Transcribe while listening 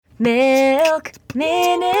Milk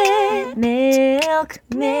Minute, Milk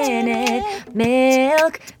Minute,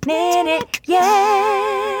 Milk Minute,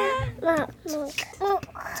 yeah! Milk.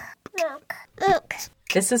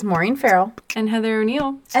 This is Maureen Farrell. And Heather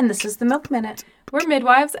O'Neill. And this is the Milk Minute. We're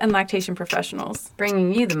midwives and lactation professionals,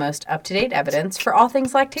 bringing you the most up-to-date evidence for all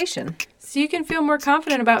things lactation, so you can feel more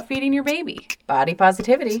confident about feeding your baby, body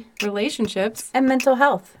positivity, relationships, and mental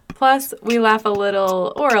health. Plus, we laugh a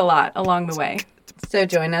little or a lot along the way. So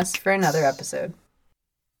join us for another episode.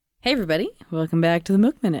 Hey everybody, welcome back to the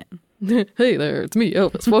Milk Minute. Hey there, it's me,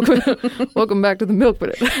 Elvis. Welcome back to the Milk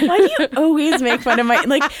Minute. Why do you always make fun of my,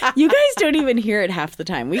 you guys don't even hear it half the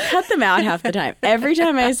time. We cut them out half the time. Every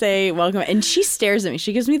time I say welcome, and she stares at me.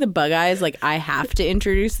 She gives me the bug eyes like I have to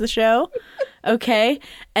introduce the show, okay?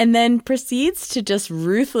 And then proceeds to just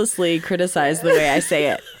ruthlessly criticize the way I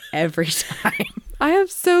say it every time. I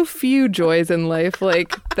have so few joys in life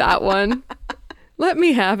like that one. Let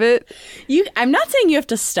me have it. I'm not saying you have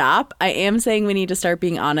to stop. I am saying we need to start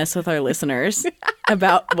being honest with our listeners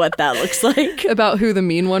about what that looks like. About who the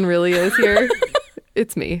mean one really is here.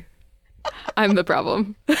 It's me. I'm the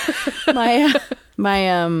problem. My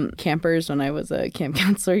campers, when I was a camp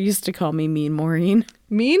counselor, used to call me Mean Maureen.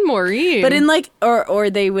 Mean Maureen? But in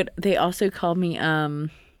or they also called me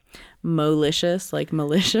malicious, like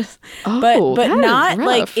malicious. Oh, but not rough.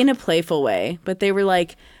 like in a playful way. But they were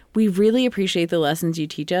like, we really appreciate the lessons you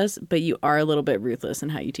teach us, but you are a little bit ruthless in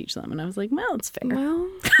how you teach them. And I was like, well, it's fair.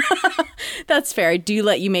 Well, that's fair. I do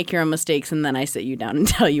let you make your own mistakes, and then I sit you down and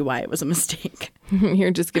tell you why it was a mistake.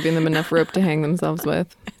 You're just giving them enough rope to hang themselves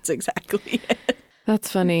with. That's exactly it.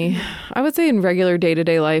 That's funny. I would say in regular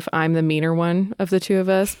day-to-day life, I'm the meaner one of the two of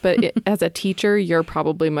us. But as a teacher, you're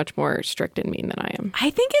probably much more strict and mean than I am. I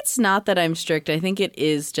think it's not that I'm strict. I think it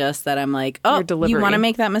is just that I'm like, oh, Your you want to delivery.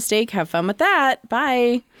 make that mistake? Have fun with that.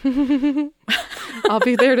 Bye. I'll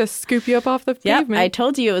be there to scoop you up off the Yep, pavement. I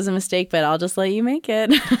told you it was a mistake, but I'll just let you make it.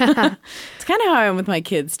 It's kind of how I am with my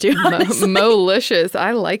kids, too. Malicious.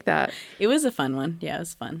 I like that. It was a fun one. Yeah, it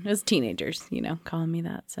was fun. It was teenagers, calling me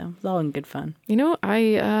that. So it was all in good fun. You know,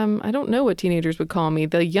 I don't know what teenagers would call me.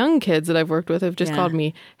 The young kids that I've worked with have just called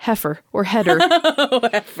me heifer or header. Oh,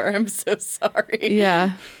 heifer. I'm so sorry.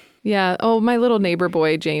 Yeah. Yeah. Oh, my little neighbor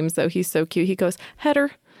boy, James, though, he's so cute. He goes, Header.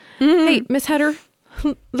 Hey, Miss Header.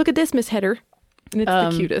 Look at this, Miss Header. And it's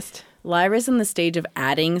the cutest. Lyra's in the stage of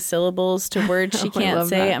adding syllables to words she can't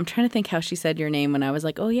say. That. I'm trying to think how she said your name when I was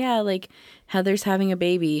like, oh, yeah, like Heather's having a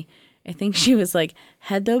baby. I think she was like,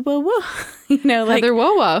 Heather Wawa. Heather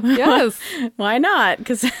Wawa. Yes. Why not?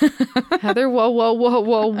 Because Heather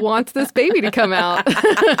Wawa wants this baby to come out.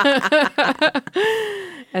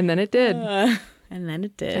 And then it did.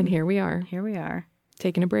 And here we are. Here we are.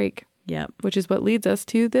 Taking a break. Yep. Which is what leads us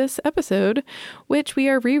to this episode, which we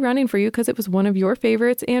are rerunning for you because it was one of your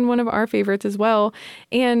favorites and one of our favorites as well.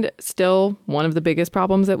 And still one of the biggest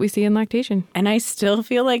problems that we see in lactation. And I still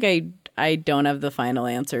feel like I don't have the final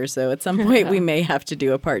answer. So at some point we may have to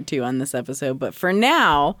do a part 2 on this episode. But for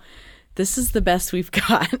now, this is the best we've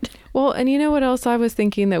got. Well, and you know what else I was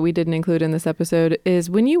thinking that we didn't include in this episode is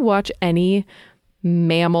when you watch any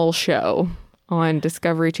mammal show on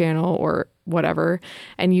Discovery Channel or whatever,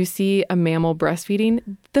 and you see a mammal breastfeeding,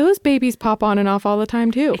 those babies pop on and off all the time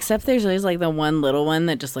too. Except there's always like the one little one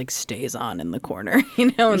that just like stays on in the corner,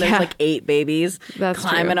 and there's like 8 babies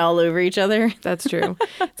climbing all over each other. That's true.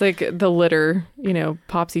 It's like the litter,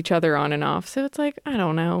 pops each other on and off. So it's like, I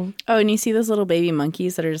don't know. Oh, and you see those little baby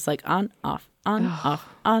monkeys that are just like on, off, on, off,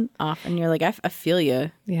 on, off. And you're like, I feel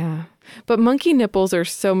you. Yeah. But monkey nipples are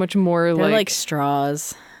so much more They're like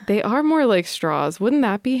straws. They are more like straws. Wouldn't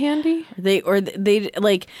that be handy? They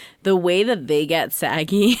like the way that they get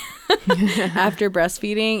saggy after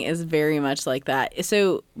breastfeeding is very much like that.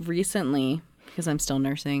 So recently, because I'm still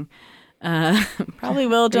nursing, probably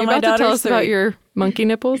will till my daughter's 3. Are you about to tell us about your monkey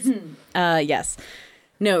nipples? Yes.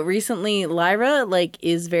 No, recently Lyra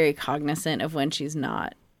is very cognizant of when she's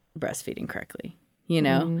not breastfeeding correctly,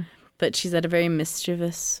 but she's at a very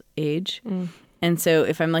mischievous age. And so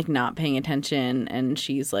if I'm not paying attention and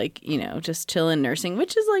she's just chilling nursing,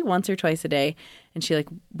 which is once or twice a day, and she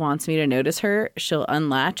wants me to notice her, she'll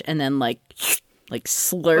unlatch and then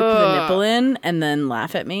slurp the nipple in and then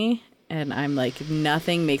laugh at me. And I'm like,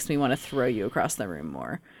 nothing makes me want to throw you across the room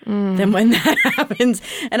more than when that happens.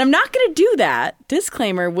 And I'm not going to do that.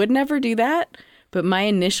 Disclaimer, would never do that. But my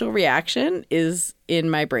initial reaction is in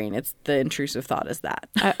my brain. It's the intrusive thought is that.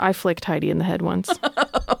 I flicked Heidi in the head once.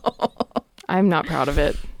 I'm not proud of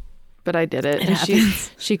it. but I did it. It And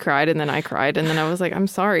happens. she cried, and then I cried, and then I was like, I'm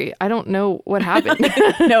sorry. I don't know what happened.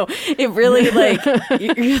 No, it really like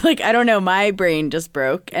you're like, I don't know, my brain just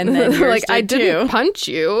broke, and then yours like, did I didn't too. punch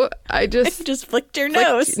you. I Just flicked your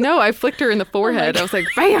nose. No, I flicked her in the forehead. I was like,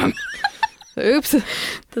 bam. Oops.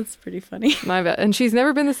 That's pretty funny. My bad. And she's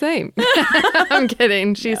never been the same. I'm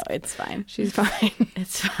kidding. No, it's fine. She's fine.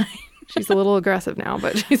 It's fine. She's a little aggressive now,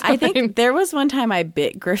 but she's fine. I think there was one time I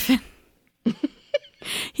bit Griffin.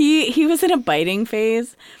 He was in a biting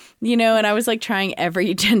phase, you know, and I was like trying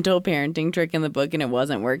every gentle parenting trick in the book and it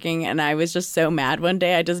wasn't working. And I was just so mad one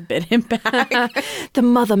day, I just bit him back. The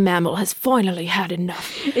mother mammal has finally had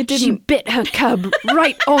enough. It didn't- She bit her cub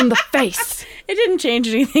right on the face. It didn't change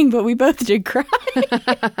anything, but we both did cry.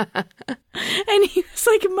 And he was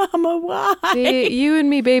like, Mama, why? See, you and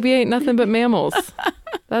me, baby, ain't nothing but mammals.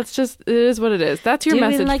 That's just, it is what it is. That's your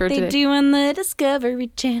Doing message like for they today. do on the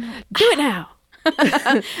Discovery Channel. Do it now.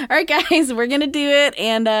 All right, guys, we're going to do it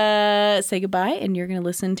and say goodbye. And you're going to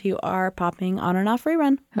listen to our popping on and off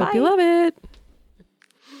rerun. Hope Bye. you love it.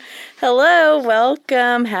 Hello,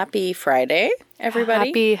 welcome. Happy Friday,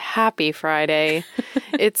 everybody. Happy Friday.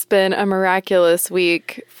 It's been a miraculous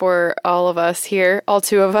week for all of us here, all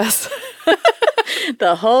two of us.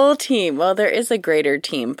 The whole team. Well, there is a greater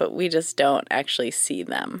team, but we just don't actually see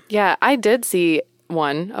them. Yeah, I did see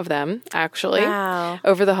one of them, actually. Wow.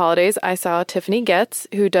 Over the holidays, I saw Tiffany Getz,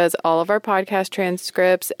 who does all of our podcast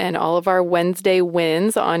transcripts and all of our Wednesday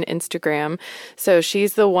wins on Instagram. So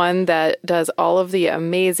she's the one that does all of the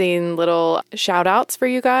amazing little shout outs for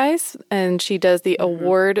you guys. And she does the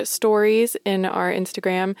award stories in our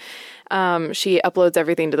Instagram. She uploads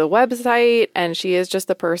everything to the website, and she is just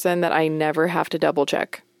the person that I never have to double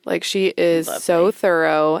check. Like, she is so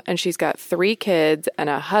thorough, and she's got 3 kids and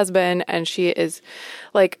a husband, and she is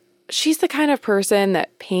like, she's the kind of person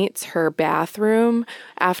that paints her bathroom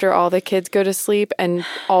after all the kids go to sleep and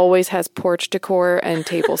always has porch decor and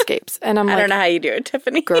tablescapes. And I'm I like, don't know how you do it,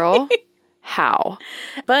 Tiffany. girl, how?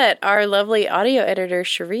 But our lovely audio editor,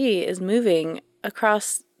 Cherie, is moving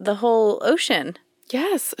across the whole ocean.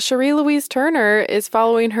 Yes, Cherie Louise Turner is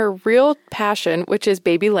following her real passion, which is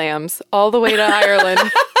baby lambs, all the way to Ireland.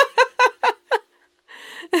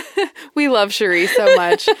 We love Cherie so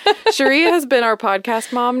much. Cherie has been our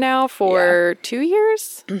podcast mom now for 2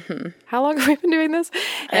 years. Mm-hmm. How long have we been doing this?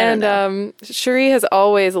 And Cherie has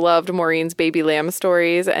always loved Maureen's baby lamb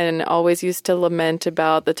stories and always used to lament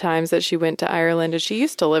about the times that she went to Ireland, and she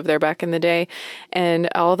used to live there back in the day, and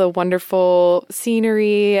all the wonderful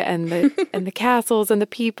scenery and the and the castles and the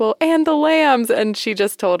people and the lambs. And she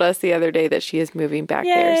just told us the other day that she is moving back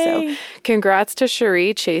there. So congrats to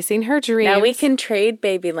Cherie chasing her dreams. Now we can trade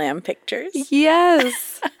baby lamb pictures.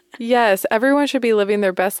 Yes. Yes. Everyone should be living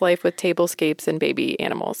their best life with tablescapes and baby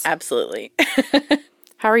animals. Absolutely.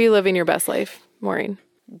 How are you living your best life, Maureen?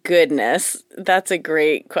 Goodness, that's a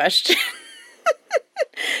great question.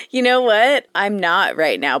 You know what? I'm not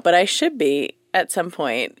right now, but I should be at some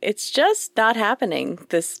point. It's just not happening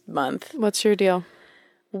this month. What's your deal?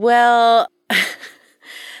 Well,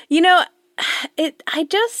 you know, I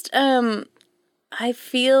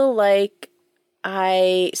feel like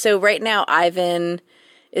so right now Ivan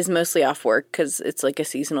is mostly off work because it's like a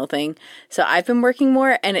seasonal thing. So I've been working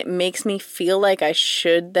more, and it makes me feel like I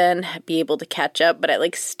should then be able to catch up, but I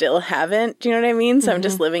like still haven't. Do you know what I mean? So I'm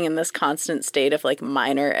just living in this constant state of like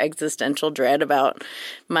minor existential dread about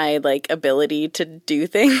my like ability to do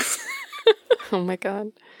things. Oh my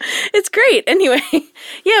God. It's great. Anyway,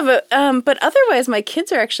 yeah, but otherwise my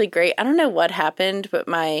kids are actually great. I don't know what happened, but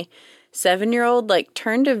my 7-year-old like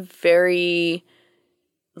turned a very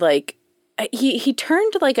like he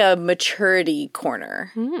turned like a maturity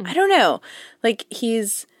corner. I don't know. Like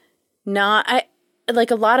he's not like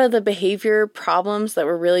a lot of the behavior problems that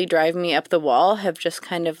were really driving me up the wall have just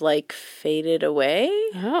kind of like faded away.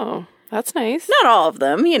 Oh, that's nice. Not all of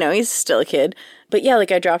them, you know, he's still a kid. But yeah,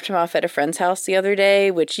 like I dropped him off at a friend's house the other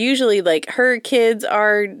day, which usually like her kids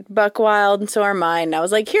are buck wild and so are mine. And I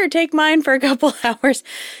was like, here, take mine for a couple hours.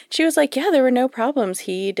 She was like, yeah, there were no problems.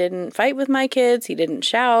 He didn't fight with my kids. He didn't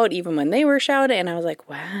shout even when they were shouting. And I was like,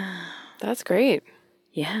 wow. That's great.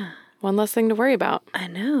 Yeah. One less thing to worry about. I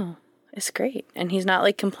know. It's great. And he's not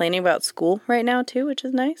like complaining about school right now too, which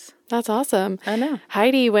is nice. That's awesome. I know.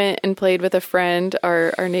 Heidi went and played with a friend,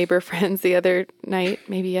 our neighbor friends, the other night,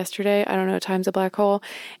 maybe yesterday. I don't know. Time's a black hole.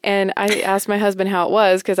 And I asked my husband how it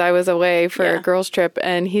was because I was away for a girls' trip.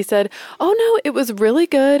 And he said, oh, no, it was really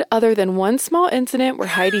good other than one small incident where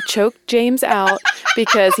Heidi choked James out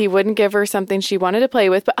because he wouldn't give her something she wanted to play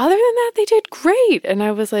with. But other than that, they did great. And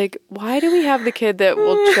I was like, why do we have the kid that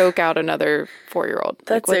will choke out another 4-year-old?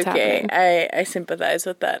 That's like, what's okay. happening? I sympathize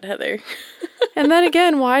with that, Heather. And then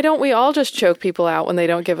again, why don't we all just choke people out when they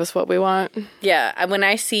don't give us what we want? Yeah, when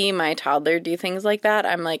I see my toddler do things like that,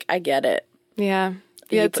 I'm like, I get it. Yeah.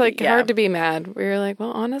 Yeah, it's like hard to be mad. We're like,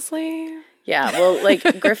 well, honestly. Yeah, well,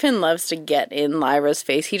 like Griffin loves to get in Lyra's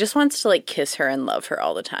face. He just wants to like kiss her and love her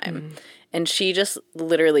all the time. And she just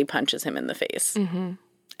literally punches him in the face.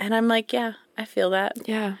 And I'm like, yeah, I feel that.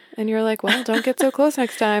 Yeah. And you're like, well, don't get so close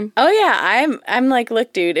next time. Oh, yeah. I'm like,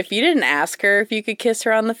 look, dude, if you didn't ask her if you could kiss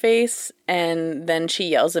her on the face and then she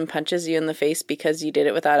yells and punches you in the face because you did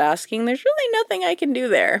it without asking, there's really nothing I can do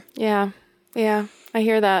there. Yeah. Yeah. I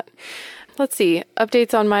hear that. Let's see.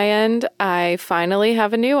 Updates on my end. I finally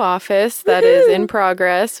have a new office that is in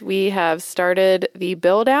progress. We have started the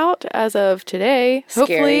build out as of today. Scary.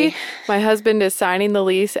 Hopefully, my husband is signing the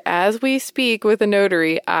lease as we speak with a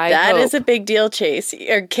notary. That is a big deal, Chase.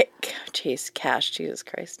 Or Chase, Cash, Jesus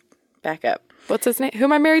Christ. Back up. What's his name? Who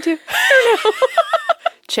am I married to? I don't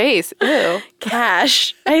know. Chase. Ew.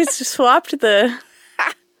 Cash. I swapped the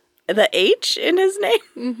H in his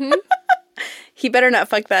name. He better not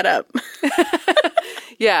fuck that up.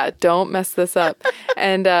 Yeah, don't mess this up.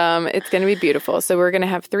 And it's going to be beautiful. So we're going to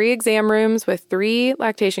have 3 exam rooms with 3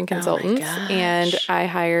 lactation consultants. And I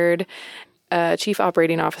hired a chief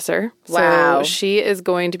operating officer. Wow. So she is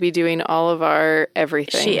going to be doing all of our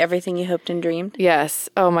everything. She everything you hoped and dreamed? Yes.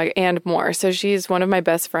 Oh my, and more. So she's one of my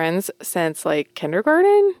best friends since like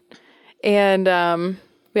kindergarten. And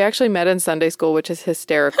we actually met in Sunday school, which is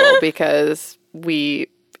hysterical because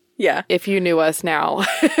if you knew us now.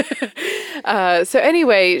 So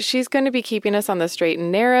anyway, she's going to be keeping us on the straight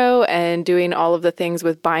and narrow and doing all of the things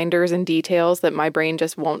with binders and details that my brain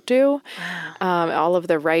just won't do. Wow. All of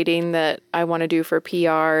the writing that I want to do for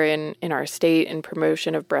PR in our state and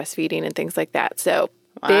promotion of breastfeeding and things like that. So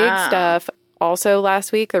big stuff. Also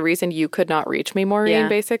last week, the reason you could not reach me, Maureen,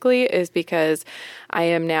 basically, is because I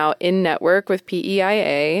am now in network with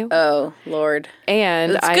PEIA. Oh, Lord.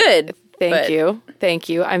 And that's good. Thank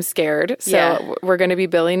you. I'm scared. So we're going to be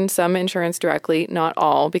billing some insurance directly, not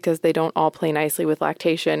all, because they don't all play nicely with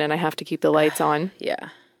lactation and I have to keep the lights on. Yeah.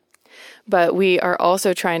 But we are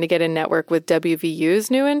also trying to get in network with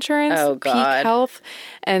WVU's new insurance, Peak Health.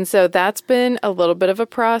 And so that's been a little bit of a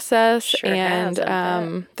process. Sure and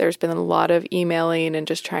has, there's been a lot of emailing and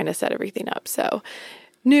just trying to set everything up. So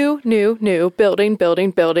new,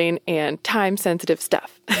 building, and time-sensitive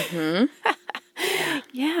stuff.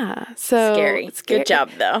 Yeah. So scary. Good job,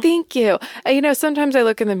 though. Thank you. Sometimes I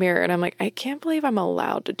look in the mirror and I'm like, I can't believe I'm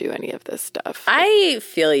allowed to do any of this stuff. I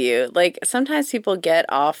feel you. Like, sometimes people get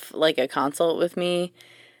off, like, a consult with me,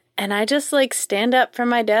 and I just, like, stand up from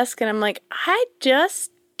my desk, and I'm like, I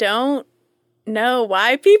just don't know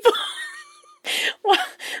why people...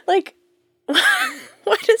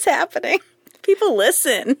 what is happening? People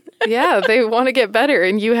listen. Yeah, they want to get better,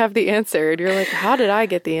 and you have the answer. And you're like, how did I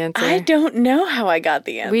get the answer? I don't know how I got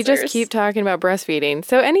the answer. We just keep talking about breastfeeding.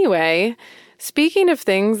 So anyway, speaking of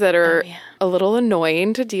things that are a little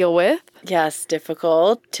annoying to deal with. Yes,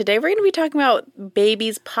 difficult. Today we're going to be talking about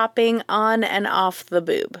babies popping on and off the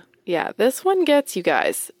boob. Yeah, this one gets you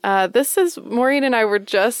guys. This is, Maureen and I were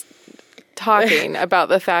just talking about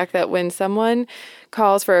the fact that when someone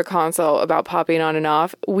calls for a consult about popping on and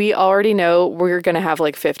off, we already know we're going to have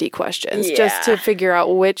like 50 questions just to figure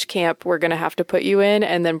out which camp we're going to have to put you in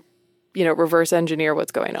and then, reverse engineer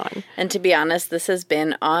what's going on. And to be honest, this has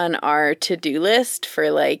been on our to-do list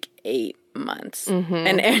for like 8 months.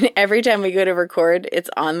 And every time we go to record, it's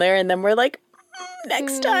on there. And then we're like,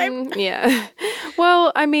 next time. Yeah.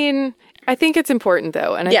 Well, I mean, I think it's important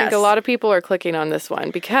though. And I think a lot of people are clicking on this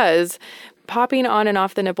one because popping on and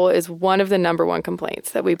off the nipple is one of the number one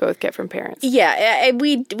complaints that we both get from parents. Yeah,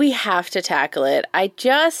 we have to tackle it. I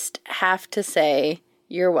just have to say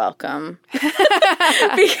you're welcome.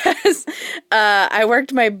 Because I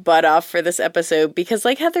worked my butt off for this episode because,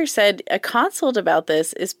 like Heather said, a consult about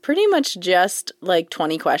this is pretty much just like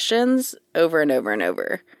 20 questions over and over and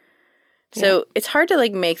over. So it's hard to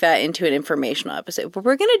like make that into an informational episode, but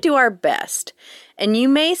we're going to do our best. And you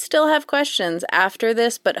may still have questions after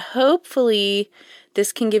this, but hopefully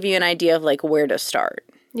this can give you an idea of like where to start.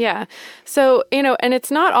 Yeah. So, and it's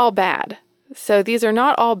not all bad. So these are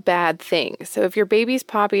not all bad things. So if your baby's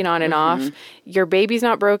popping on and off, your baby's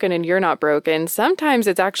not broken and you're not broken, sometimes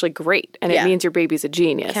it's actually great and it means your baby's a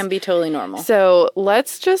genius. Can be totally normal. So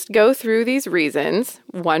let's just go through these reasons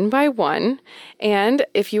one by one. And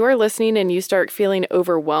if you are listening and you start feeling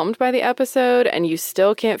overwhelmed by the episode and you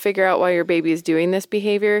still can't figure out why your baby is doing this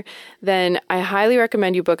behavior, then I highly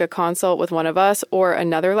recommend you book a consult with one of us or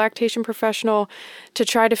another lactation professional to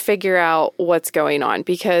try to figure out what's going on,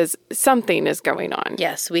 because something is going on.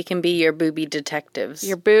 Yes, we can be your booby detectives.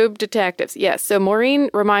 Your boob detectives. Yes. So Maureen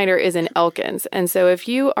Reminder is in Elkins. And so if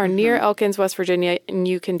you are near Elkins, West Virginia, and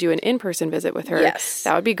you can do an in-person visit with her,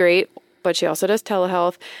 that would be great. But she also does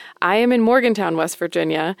telehealth. I am in Morgantown, West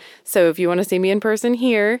Virginia. So if you want to see me in person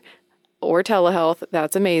here or telehealth,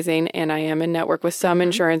 that's amazing. And I am in network with some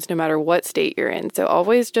insurance no matter what state you're in. So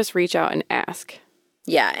always just reach out and ask.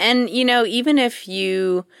 Yeah. And, even if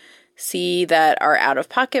you see that our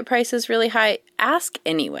out-of-pocket price is really high, ask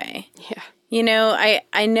anyway. Yeah.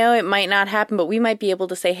 I know it might not happen, but we might be able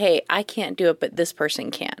to say, hey, I can't do it, but this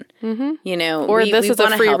person can. Or this is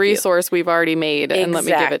a free resource we've already made, and let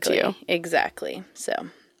me give it to you. Exactly. So,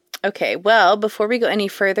 okay. Well, before we go any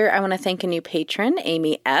further, I want to thank a new patron,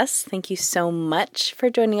 Amy S. Thank you so much for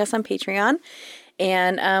joining us on Patreon.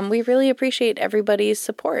 And we really appreciate everybody's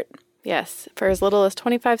support. Yes, for as little as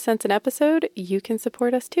 25 cents an episode, you can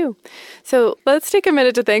support us too. So let's take a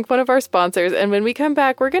minute to thank one of our sponsors. And when we come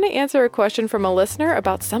back, we're going to answer a question from a listener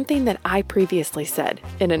about something that I previously said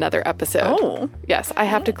in another episode. Oh. Yes, I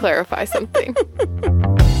have to clarify something.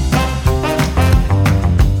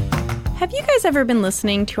 Have you guys ever been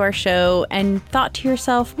listening to our show and thought to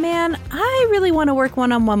yourself, man, I really want to work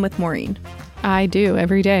one-on-one with Maureen? I do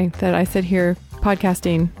every day that I sit here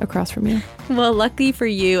podcasting across from you. Well, lucky for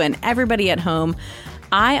you and everybody at home,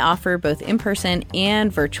 I offer both in-person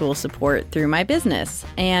and virtual support through my business.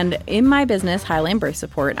 And in my business, Highland Birth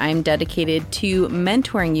Support, I'm dedicated to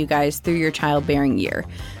mentoring you guys through your childbearing year.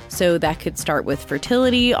 So that could start with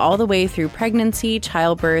fertility all the way through pregnancy,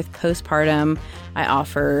 childbirth, postpartum. I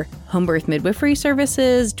offer home birth midwifery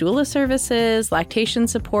services, doula services, lactation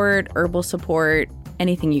support, herbal support,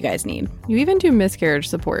 anything you guys need. You even do miscarriage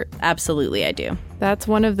support. Absolutely, I do. That's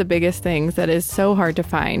one of the biggest things that is so hard to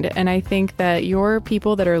find. And I think that your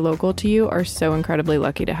people that are local to you are so incredibly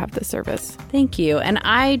lucky to have this service. Thank you. And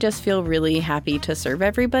I just feel really happy to serve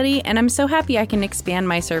everybody. And I'm so happy I can expand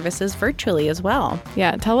my services virtually as well.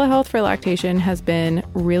 Yeah, telehealth for lactation has been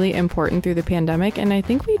really important through the pandemic. And I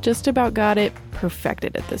think we just about got it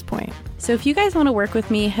perfected at this point. So if you guys want to work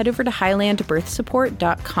with me, head over to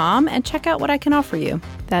highlandbirthsupport.com and check out what I can offer you.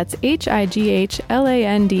 That's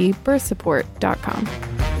HIGHLAND birthsupport.com.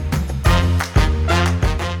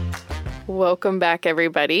 Welcome back,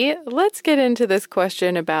 everybody. Let's get into this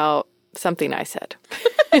question about something I said.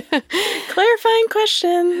 Clarifying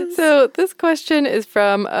questions. So this question is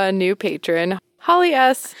from a new patron, Holly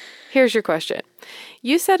S. Here's your question.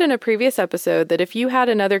 You said in a previous episode that if you had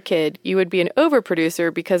another kid, you would be an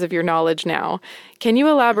overproducer because of your knowledge now. Can you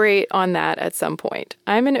elaborate on that at some point?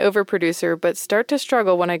 I'm an overproducer, but start to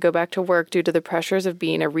struggle when I go back to work due to the pressures of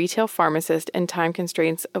being a retail pharmacist and time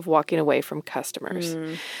constraints of walking away from customers.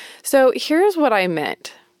 So here's what I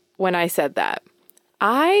meant when I said that.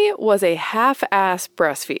 I was a half-ass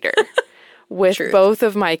breastfeeder with both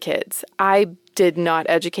of my kids. I did not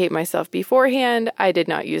educate myself beforehand. I did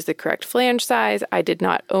not use the correct flange size. I did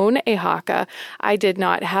not own a Haka. I did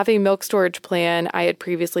not have a milk storage plan. I had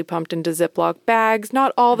previously pumped into Ziploc bags,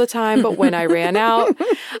 not all the time, but when I ran out,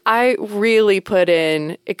 I really put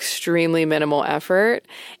in extremely minimal effort,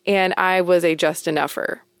 and I was a just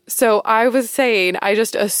enougher. So I was saying, I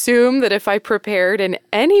just assumed that if I prepared in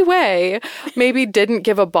any way, maybe didn't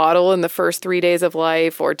give a bottle in the first 3 days of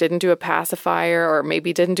life, or didn't do a pacifier, or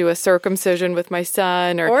maybe didn't do a circumcision with my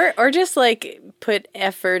son, or just like put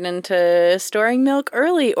effort into storing milk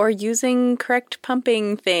early or using correct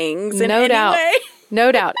pumping things in any way.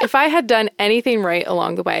 No doubt. If I had done anything right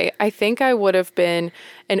along the way, I think I would have been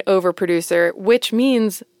an overproducer, which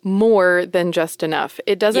means more than just enough.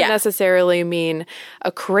 It doesn't necessarily mean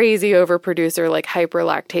a crazy overproducer like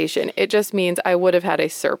hyperlactation. It just means I would have had a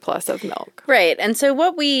surplus of milk. Right. And so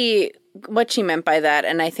what she meant by that,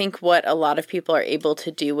 and I think what a lot of people are able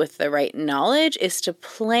to do with the right knowledge, is to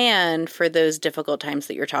plan for those difficult times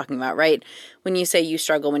that you're talking about, right? When you say you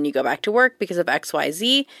struggle when you go back to work because of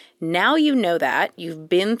XYZ, now you know that. You've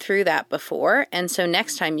been through that before. And so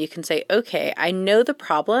next time you can say, okay, I know the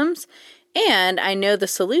problems and I know the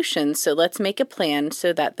solutions, so let's make a plan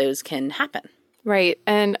so that those can happen. Right.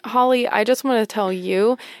 And Holly, I just want to tell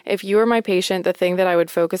you, if you were my patient, the thing that I would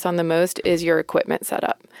focus on the most is your equipment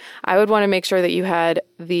setup. I would want to make sure that you had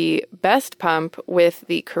the best pump with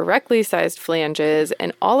the correctly sized flanges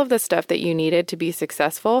and all of the stuff that you needed to be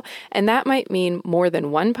successful. And that might mean more than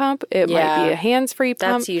one pump. It might be a hands-free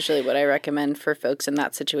pump. That's usually what I recommend for folks in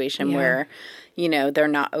that situation where, they're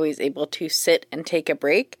not always able to sit and take a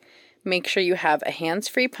break. Make sure you have a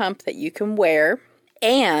hands-free pump that you can wear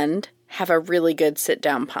and have a really good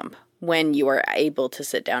sit-down pump when you are able to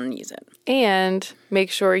sit down and use it. And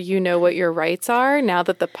make sure you know what your rights are now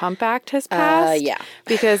that the Pump Act has passed.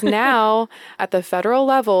 Because now, at the federal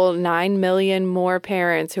level, 9 million more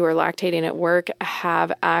parents who are lactating at work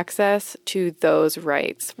have access to those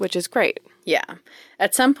rights, which is great. Yeah.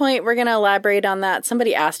 At some point, we're going to elaborate on that.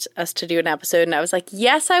 Somebody asked us to do an episode, and I was like,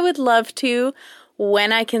 yes, I would love to,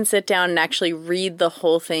 when I can sit down and actually read the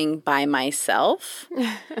whole thing by myself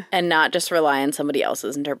and not just rely on somebody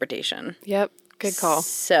else's interpretation. Yep. Good call.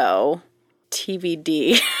 So,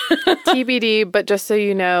 TBD. TBD, but just so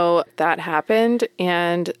you know, that happened.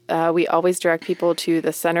 And we always direct people to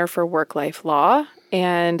the Center for Work-Life Law.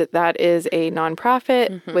 And that is a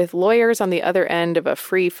nonprofit with lawyers on the other end of a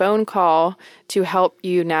free phone call to help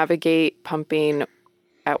you navigate pumping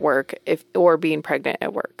at work or being pregnant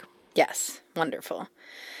at work. Yes. Wonderful.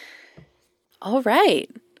 All right.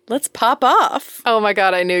 Let's pop off. Oh my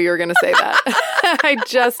God, I knew you were going to say that. I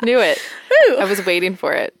just knew it. Woo. I was waiting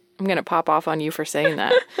for it. I'm going to pop off on you for saying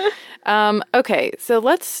that. Okay, so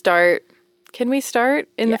let's start. Can we start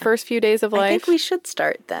in the first few days of life? I think we should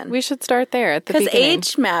start then. We should start there at the beginning. Because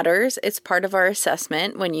age matters. It's part of our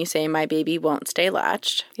assessment when you say my baby won't stay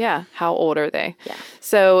latched. Yeah. How old are they? Yeah.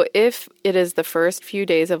 So if it is the first few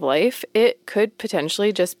days of life, it could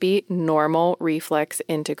potentially just be normal reflex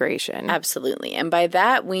integration. Absolutely. And by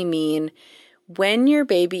that, we mean when your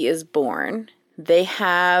baby is born, they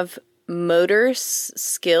have motor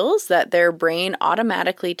skills that their brain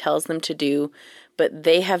automatically tells them to do, but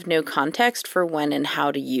they have no context for when and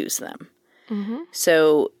how to use them.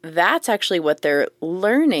 So that's actually what they're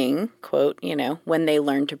learning, quote, when they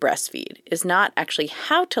learn to breastfeed, is not actually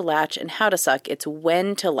how to latch and how to suck. It's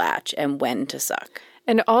when to latch and when to suck.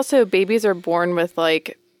 And also babies are born with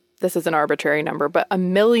this is an arbitrary number, but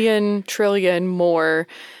 1 million trillion more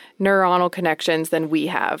neuronal connections than we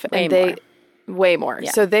have. Way more.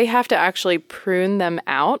 Yeah. So they have to actually prune them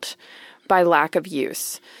out by lack of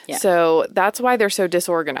use. Yeah. So that's why they're so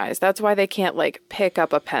disorganized. That's why they can't pick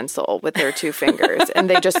up a pencil with their two fingers and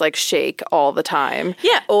they just shake all the time.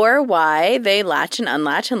 Yeah. Or why they latch and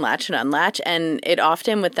unlatch and latch and unlatch. And it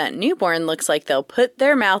often with that newborn looks like they'll put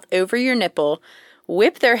their mouth over your nipple,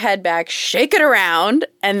 whip their head back, shake it around,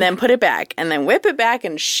 and then put it back, and then whip it back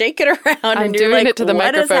and shake it around. I'm doing it to the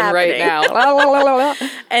microphone right now.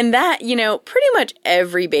 And that, pretty much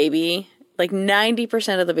every baby,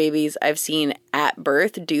 90% of the babies I've seen at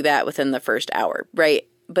birth do that within the first hour, right?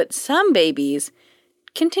 But some babies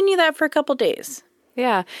continue that for a couple days.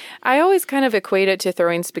 Yeah. I always kind of equate it to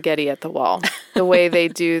throwing spaghetti at the wall, the way they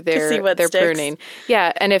do their pruning.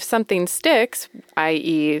 Yeah. And if something sticks,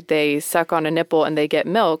 i.e. they suck on a nipple and they get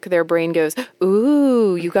milk, their brain goes,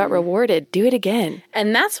 ooh, you got rewarded. Do it again.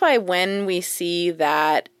 And that's why when we see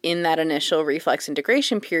that in that initial reflex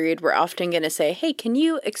integration period, we're often going to say, hey, can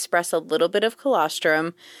you express a little bit of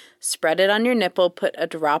colostrum, spread it on your nipple, put a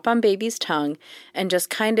drop on baby's tongue, and just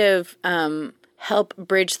kind of help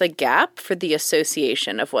bridge the gap for the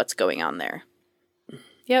association of what's going on there.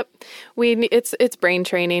 Yep. It's brain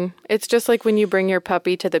training. It's just like when you bring your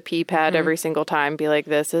puppy to the pee pad every single time, be like,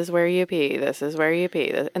 this is where you pee, this is where you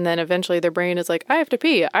pee. And then eventually their brain is like, I have to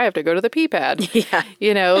pee, I have to go to the pee pad.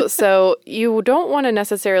 Yeah. So you don't want to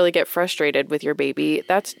necessarily get frustrated with your baby.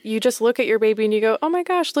 You just look at your baby and you go, oh my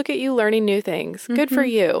gosh, look at you learning new things. Good for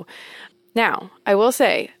you. Now, I will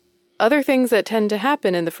say, other things that tend to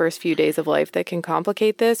happen in the first few days of life that can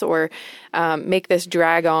complicate this or make this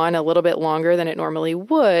drag on a little bit longer than it normally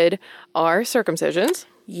would are circumcisions.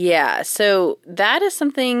 Yeah, so that is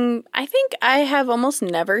something I think I have almost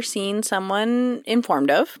never seen someone informed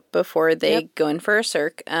of before they go in for a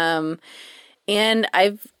circ. And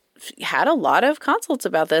I've had a lot of consults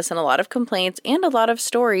about this and a lot of complaints and a lot of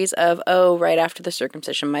stories of, oh, right after the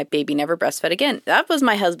circumcision, my baby never breastfed again. That was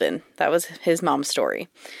my husband. That was his mom's story.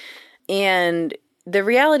 And the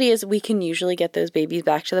reality is we can usually get those babies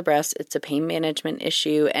back to the breast. It's a pain management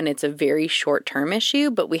issue and it's a very short-term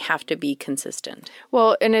issue, but we have to be consistent.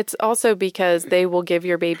 Well, and it's also because they will give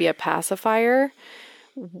your baby a pacifier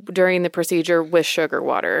during the procedure with sugar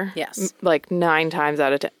water. Yes. 9 times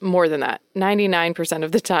out of 10, more than that, 99%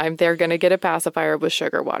 of the time, they're going to get a pacifier with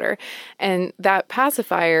sugar water. And that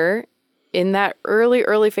pacifier in that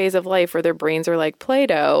early phase of life where their brains are like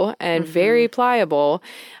Play-Doh and very pliable,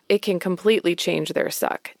 it can completely change their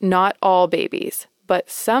suck. Not all babies, but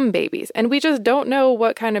some babies. And we just don't know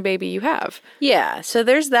what kind of baby you have. Yeah, so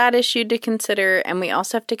there's that issue to consider. And we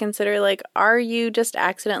also have to consider, like, are you just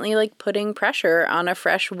accidentally, like, putting pressure on a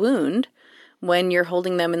fresh wound when you're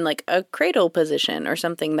holding them in, like, a cradle position or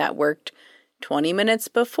something that worked 20 minutes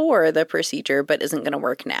before the procedure but isn't going to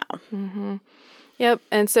work now? Mm-hmm. Yep.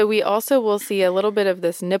 And so we also will see a little bit of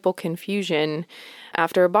this nipple confusion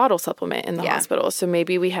after a bottle supplement in the hospital. So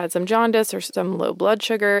maybe we had some jaundice or some low blood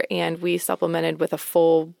sugar and we supplemented with a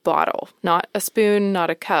full bottle, not a spoon,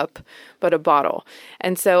 not a cup, but a bottle.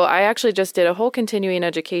 And so I actually just did a whole continuing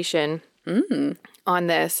education on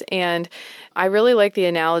this. And I really like the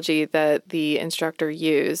analogy that the instructor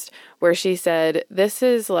used where she said, this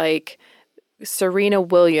is like Serena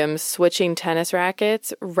Williams switching tennis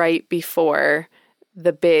rackets right before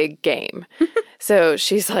the big game. So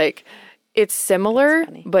she's like, it's similar,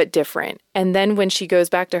 but different. And then when she goes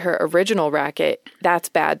back to her original racket, that's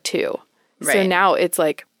bad too. Right. So now it's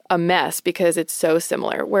like a mess because it's so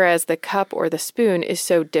similar. Whereas the cup or the spoon is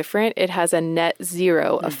so different, it has a net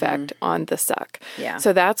zero effect on the suck. Yeah.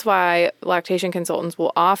 So that's why lactation consultants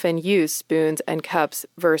will often use spoons and cups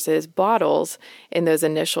versus bottles in those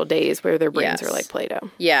initial days where their brains are like Play-Doh.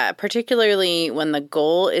 Yeah, particularly when the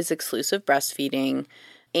goal is exclusive breastfeeding.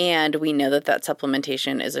 And we know that that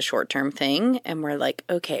supplementation is a short-term thing. And we're like,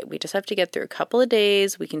 okay, we just have to get through a couple of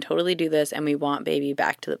days. We can totally do this. And we want baby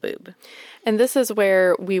back to the boob. And this is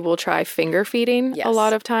where we will try finger feeding a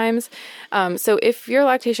lot of times. So if your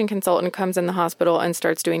lactation consultant comes in the hospital and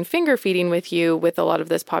starts doing finger feeding with you with a lot of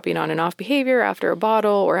this popping on and off behavior after a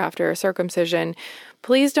bottle or after a circumcision,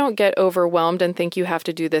 please don't get overwhelmed and think you have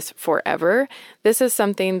to do this forever. This is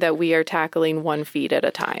something that we are tackling one feed at a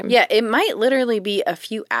time. Yeah, it might literally be a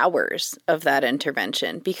few hours of that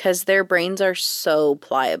intervention because their brains are so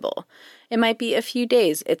pliable. It might be a few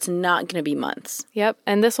days. It's not going to be months. Yep.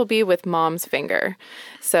 And this will be with mom's finger.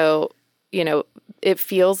 So, you know, it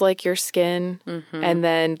feels like your skin and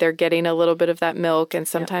then they're getting a little bit of that milk and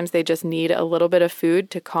sometimes they just need a little bit of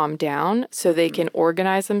food to calm down so they can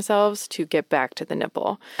organize themselves to get back to the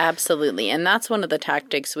nipple. Absolutely. And that's one of the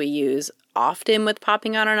tactics we use often with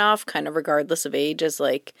popping on and off, kind of regardless of age, is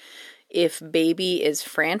like if baby is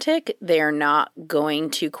frantic, they are not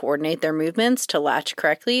going to coordinate their movements to latch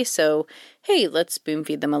correctly. So, hey, let's spoon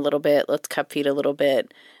feed them a little bit. Let's cup feed a little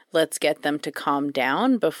bit. Let's get them to calm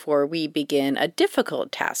down before we begin a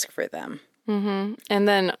difficult task for them. Mm-hmm. And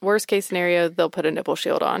then worst case scenario, they'll put a nipple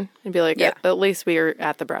shield on and be like, at least we are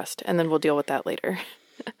at the breast. And then we'll deal with that later.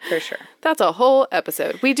 For sure. That's a whole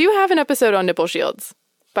episode. We do have an episode on nipple shields,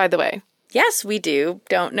 by the way. Yes, we do.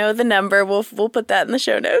 Don't know the number. We'll put that in the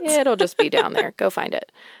show notes. It'll just be down there. Go find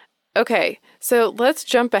it. Okay, so let's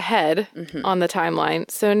jump ahead on the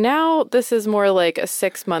timeline. So now this is more like a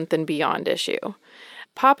 6-month and beyond issue.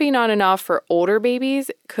 Popping on and off for older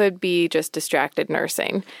babies could be just distracted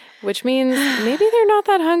nursing, which means maybe they're not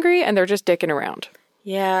that hungry and they're just dicking around.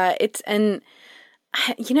 Yeah, and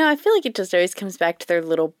you know, I feel like it just always comes back to their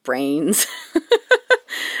little brains.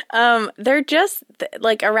 They're just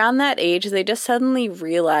like around that age, they just suddenly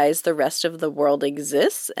realize the rest of the world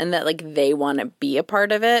exists and that like they want to be a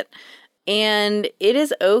part of it. And it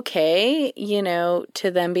is okay, you know,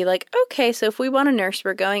 to then be like, okay, so if we want a nurse,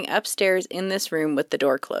 we're going upstairs in this room with the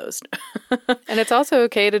door closed. And it's also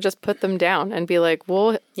okay to just put them down and be like,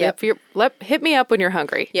 well, hit me up when you're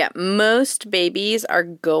hungry. Yeah, most babies are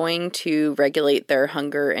going to regulate their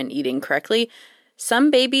hunger and eating correctly.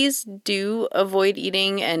 Some babies do avoid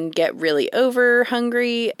eating and get really over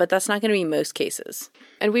hungry, but that's not going to be most cases.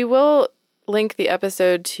 And we will link the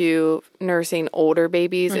episode to nursing older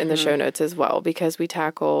babies in the show notes as well, because we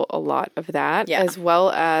tackle a lot of that, as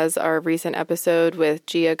well as our recent episode with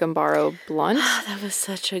Gia Gambaro Blunt. That was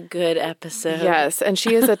such a good episode. Yes, and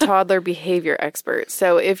she is a toddler behavior expert.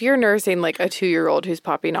 So if you're nursing like a 2-year-old who's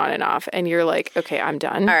popping on and off and you're like, okay, I'm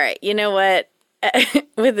done. All right, you know what?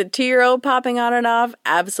 With a 2-year-old popping on and off,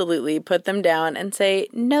 absolutely put them down and say,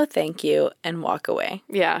 no, thank you, and walk away.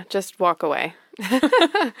 Yeah, just walk away.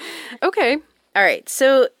 Okay. All right.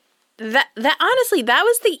 So that honestly, that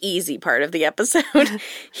was the easy part of the episode.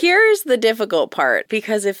 Here's the difficult part,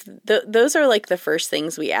 because if those are like the first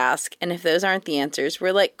things we ask, and if those aren't the answers,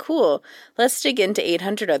 we're like, cool, let's dig into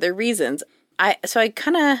 800 other reasons. So I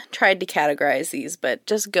kind of tried to categorize these, but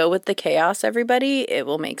just go with the chaos, everybody. It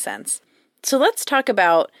will make sense. So let's talk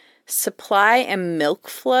about supply and milk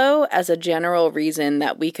flow as a general reason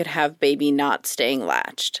that we could have baby not staying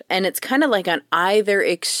latched. And it's kind of like on either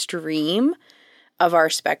extreme of our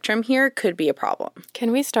spectrum here could be a problem.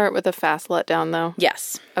 Can we start with a fast letdown, though?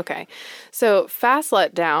 Yes. Okay. So fast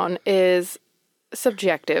letdown is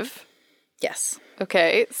subjective. Yes.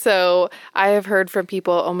 Okay. So I have heard from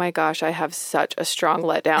people, oh my gosh, I have such a strong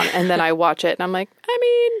letdown. And then I watch it and I'm like, I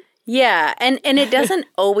mean. Yeah. And it doesn't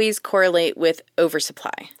always correlate with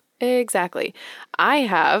oversupply. Exactly. I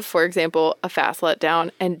have, for example, a fast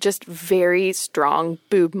letdown and just very strong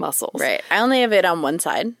boob muscles. Right. I only have it on one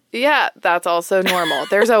side. Yeah, that's also normal.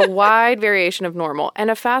 There's a wide variation of normal,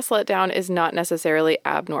 and a fast letdown is not necessarily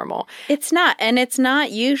abnormal. It's not, and it's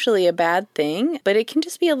not usually a bad thing, but it can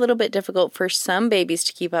just be a little bit difficult for some babies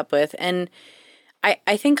to keep up with. And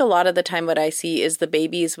I think a lot of the time what I see is the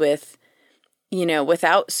babies with,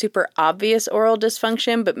 without super obvious oral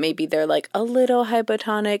dysfunction, but maybe they're like a little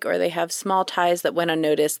hypotonic or they have small ties that went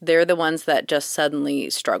unnoticed. They're the ones that just suddenly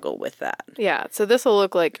struggle with that. Yeah. So this will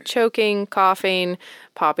look like choking, coughing,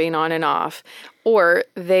 popping on and off. Or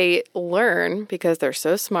they learn, because they're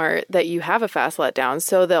so smart, that you have a fast letdown.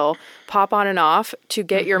 So they'll pop on and off to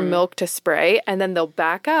get your milk to spray, and then they'll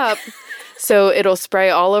back up. So it'll spray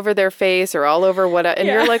all over their face or all over what, and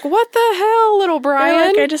you're like, what the hell, little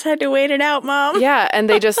Brian? I just had to wait it out, Mom. Yeah, and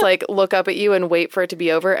they just like look up at you and wait for it to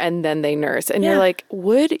be over, and then they nurse. And you're like,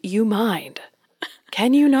 would you mind?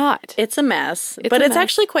 Can you not? It's a mess, but it's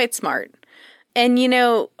actually quite smart. And,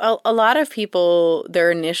 a lot of people, their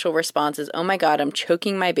initial response is, oh my God, I'm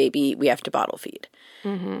choking my baby. We have to bottle feed.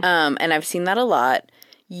 And I've seen that a lot.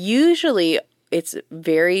 Usually it's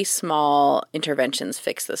very small interventions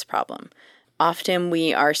fix this problem. Often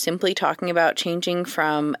we are simply talking about changing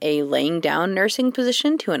from a laying down nursing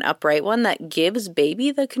position to an upright one that gives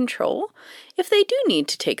baby the control if they do need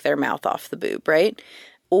to take their mouth off the boob, right?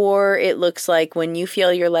 Or it looks like when you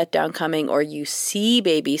feel your letdown coming or you see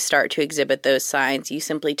baby start to exhibit those signs, you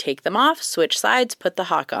simply take them off, switch sides, put the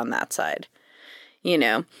hock on that side,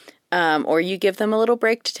 or you give them a little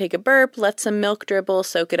break to take a burp, let some milk dribble,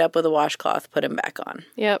 soak it up with a washcloth, put them back on.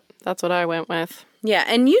 Yep, that's what I went with. Yeah,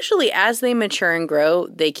 and usually as they mature and grow,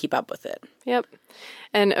 they keep up with it. Yep.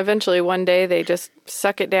 And eventually one day they just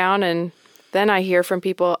suck it down, and then I hear from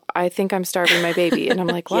people, I think I'm starving my baby. And I'm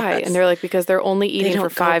like, why? Yes. And they're like, because they're only eating for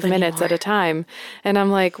 5 minutes at a time. And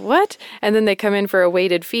I'm like, what? And then they come in for a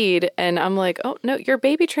weighted feed. And I'm like, oh, no, your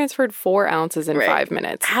baby transferred 4 ounces in 5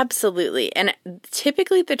 minutes. Absolutely. And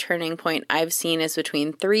typically the turning point I've seen is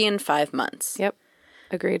between 3 and 5 months. Yep.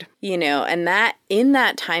 Agreed. And that in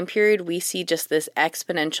that time period, we see just this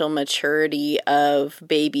exponential maturity of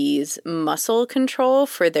babies' muscle control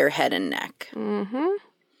for their head and neck. Mm-hmm.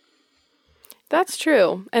 That's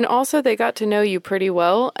true. And also they got to know you pretty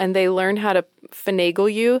well, and they learn how to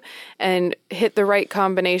finagle you and hit the right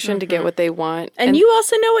combination to get what they want. And you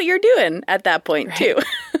also know what you're doing at that point, too.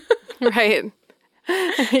 Right.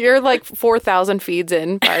 You're like 4,000 feeds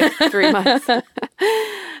in by 3 months.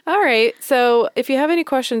 All right. So if you have any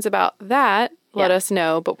questions about that, let us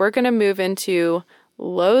know. But we're going to move into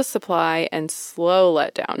low supply and slow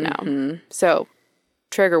letdown now. So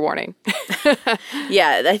trigger warning.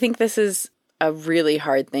 Yeah, I think this is a really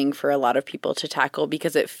hard thing for a lot of people to tackle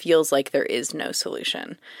because it feels like there is no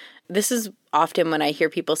solution. This is often when I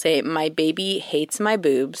hear people say, my baby hates my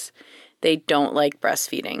boobs. They don't like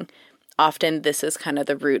breastfeeding. Often this is kind of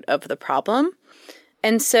the root of the problem.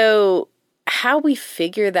 And so how we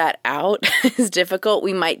figure that out is difficult.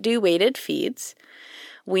 We might do weighted feeds.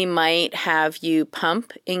 We might have you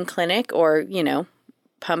pump in clinic or,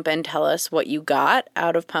 pump and tell us what you got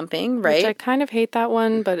out of pumping, right? Which I kind of hate that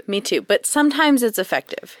one, but... Me too. But sometimes it's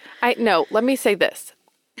effective. Let me say this.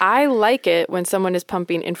 I like it when someone is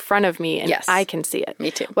pumping in front of me and I can see it.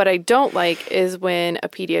 Me too. What I don't like is when a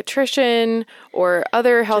pediatrician or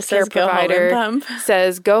other healthcare provider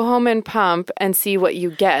says, go home and pump and see what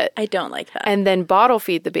you get. I don't like that. And then bottle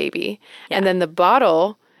feed the baby. Yeah. And then the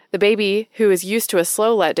baby who is used to a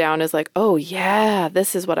slow letdown is like, oh yeah,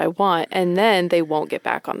 this is what I want. And then they won't get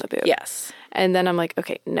back on the boob. Yes. And then I'm like,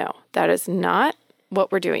 okay, no, that is not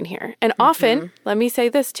what we're doing here. And often, let me say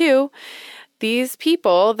this too, these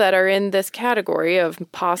people that are in this category of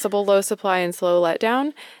possible low supply and slow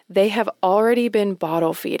letdown, they have already been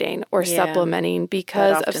bottle feeding or supplementing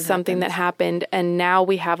because of something that happened, and now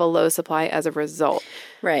we have a low supply as a result.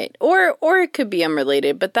 Right. Or it could be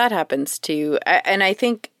unrelated, but that happens too. And I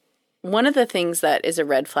think one of the things that is a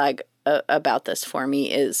red flag about this for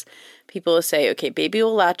me is people will say, okay, baby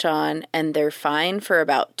will latch on and they're fine for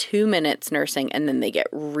about 2 minutes nursing, and then they get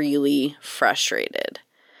really frustrated.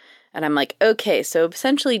 And I'm like, okay, so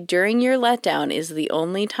essentially during your letdown is the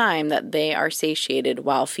only time that they are satiated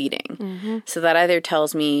while feeding. So that either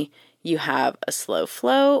tells me you have a slow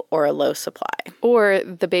flow or a low supply. Or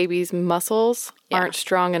the baby's muscles aren't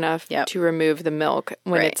strong enough to remove the milk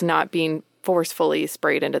when it's not being forcefully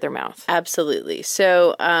sprayed into their mouth. Absolutely.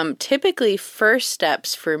 So typically first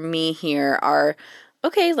steps for me here are,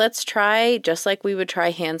 okay, let's try, just like we would try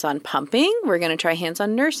hands-on pumping, we're going to try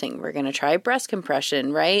hands-on nursing. We're going to try breast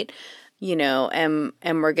compression, right? You know, and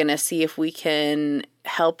we're going to see if we can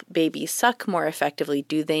help babies suck more effectively.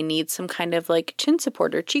 Do they need some kind of like chin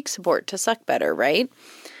support or cheek support to suck better, right?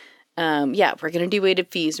 We're going to do weighted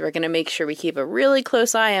feeds. We're going to make sure we keep a really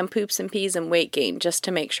close eye on poops and pees and weight gain just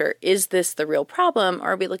to make sure, is this the real problem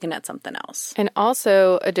or are we looking at something else? And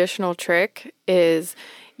also, additional trick is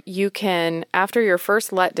you can, after your first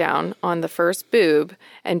letdown on the first boob,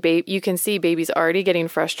 and you can see baby's already getting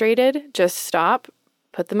frustrated, just stop,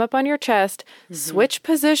 put them up on your chest, switch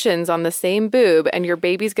positions on the same boob, and your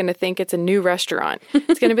baby's going to think it's a new restaurant.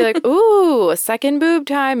 It's going to be like, ooh, a second boob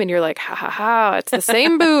time. And you're like, ha, ha, ha, it's the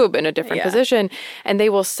same boob in a different position. And they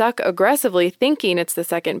will suck aggressively thinking it's the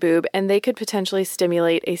second boob, and they could potentially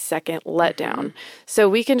stimulate a second letdown. So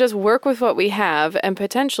we can just work with what we have and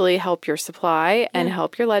potentially help your supply and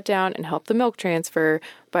help your letdown and help the milk transfer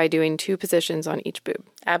by doing 2 positions on each boob.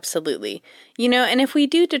 Absolutely. You know, and if we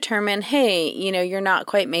do determine, hey, you know, you're not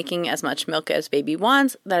quite making as much milk as baby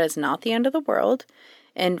wants, that is not the end of the world.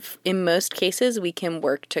 And in most cases, we can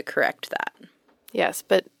work to correct that. Yes,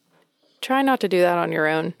 but try not to do that on your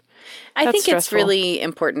own. I think it's really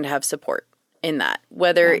important to have support in that,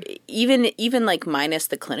 whether even like minus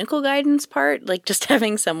the clinical guidance part, like just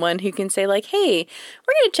having someone who can say like, hey,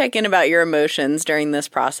 we're going to check in about your emotions during this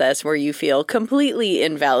process where you feel completely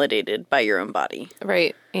invalidated by your own body.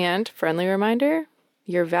 Right. And friendly reminder,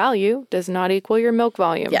 your value does not equal your milk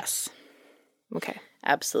volume. Yes. Okay.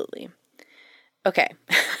 Absolutely. Okay.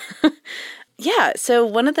 So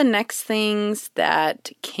one of the next things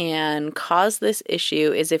that can cause this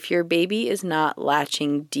issue is if your baby is not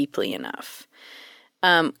latching deeply enough.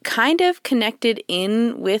 Kind of connected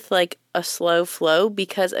in with like a slow flow,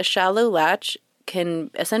 because a shallow latch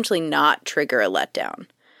can essentially not trigger a letdown,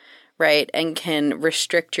 right? And can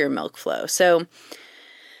restrict your milk flow. So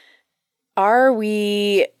are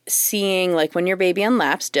we seeing, like, when your baby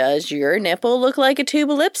unlaps, does your nipple look like a tube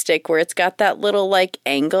of lipstick where it's got that little like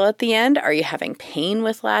angle at the end? Are you having pain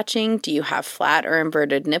with latching? Do you have flat or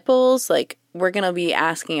inverted nipples? Like, we're going to be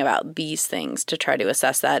asking about these things to try to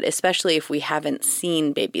assess that, especially if we haven't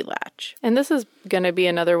seen baby latch. And this is going to be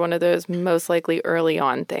another one of those most likely early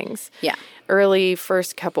on things. Yeah. Early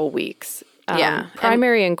first couple weeks.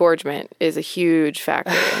 Primary engorgement is a huge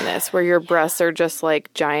factor in this, where your breasts are just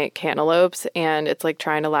like giant cantaloupes and it's like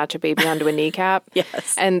trying to latch a baby onto a kneecap.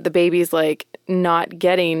 Yes. And the baby's like not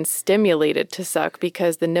getting stimulated to suck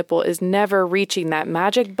because the nipple is never reaching that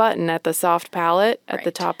magic button at the soft palate at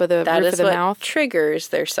the top of the roof of the mouth. That is what triggers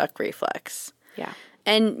their suck reflex. Yeah.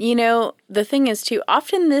 And, you know, the thing is, too,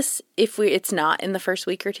 often this, it's not in the first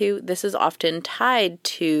week or two, this is often tied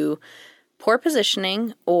to poor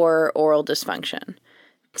positioning or oral dysfunction.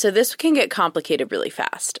 So this can get complicated really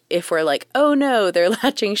fast. If we're like, oh no, they're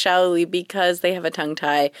latching shallowly because they have a tongue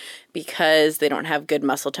tie, because they don't have good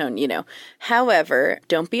muscle tone, you know. However,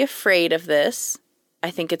 don't be afraid of this. I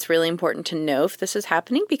think it's really important to know if this is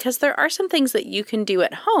happening, because there are some things that you can do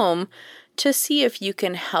at home to see if you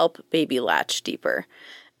can help baby latch deeper.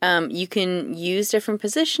 You can use different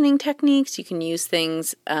positioning techniques. You can use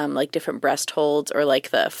things like different breast holds, or like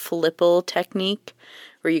the flipple technique,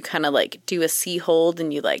 where you kind of like do a C hold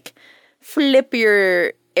and you like flip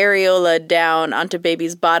your areola down onto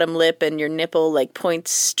baby's bottom lip, and your nipple like points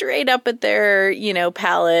straight up at their, you know,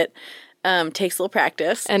 palate. Takes a little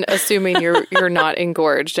practice. And assuming you're not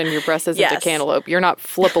engorged and your breast isn't a cantaloupe, you're not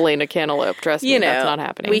flippling a cantaloupe. Trust me, that's not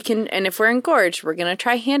happening. We can, and if we're engorged, we're going to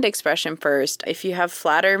try hand expression first. If you have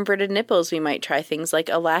flat or inverted nipples, we might try things like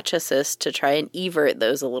a latch assist to try and evert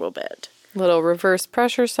those a little bit. Little reverse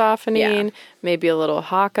pressure softening, maybe a little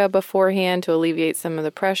haka beforehand to alleviate some of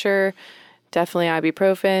the pressure. Definitely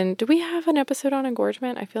ibuprofen. Do we have an episode on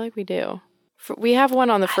engorgement? I feel like we do. We have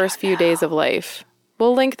one on the first few days of life.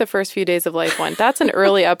 We'll link the first few days of life one. That's an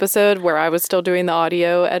early episode where I was still doing the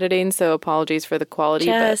audio editing, so apologies for the quality.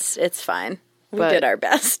 It's fine. We did our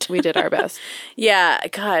best. We did our best. Yeah,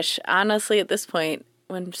 gosh, honestly, at this point,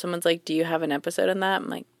 when someone's like, do you have an episode on that? I'm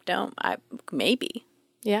like, maybe.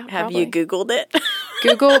 Yeah, Have you Googled it?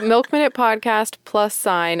 Google Milk Minute Podcast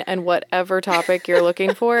 + and whatever topic you're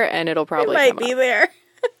looking for, and it'll probably might be there.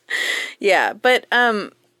 Yeah, but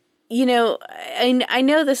you know, I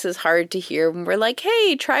know this is hard to hear when we're like,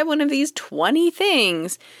 hey, try one of these 20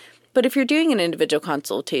 things. But if you're doing an individual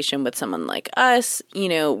consultation with someone like us,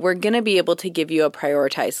 we're going to be able to give you a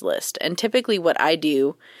prioritized list. And typically what I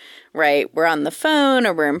do, right, we're on the phone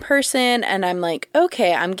or we're in person and I'm like,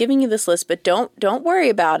 okay, I'm giving you this list, but don't worry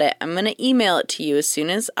about it. I'm going to email it to you as soon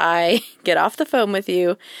as I get off the phone with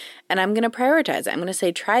you, and I'm going to prioritize it. I'm going to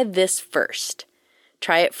say, try this first.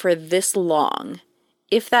 Try it for this long.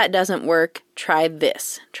 If that doesn't work, try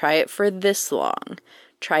this. Try it for this long.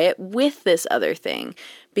 Try it with this other thing,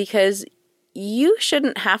 because you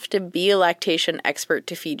shouldn't have to be a lactation expert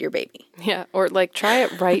to feed your baby. Yeah, or like try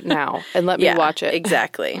it right now and let me watch it.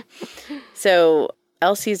 Exactly. So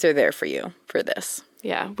LCs are there for you for this.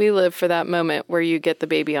 Yeah, we live for that moment where you get the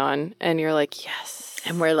baby on and you're like, yes.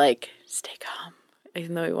 And we're like, stay calm,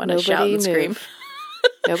 even though we want to shout and scream.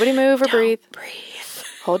 Nobody move or breathe.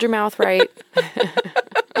 Hold your mouth right.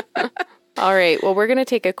 All right. Well, we're going to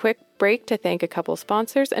take a quick break to thank a couple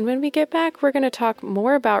sponsors. And when we get back, we're going to talk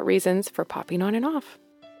more about reasons for popping on and off.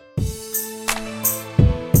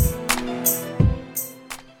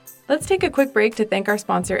 Let's take a quick break to thank our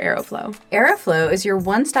sponsor, Aeroflow. Aeroflow is your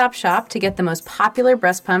one-stop shop to get the most popular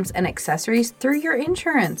breast pumps and accessories through your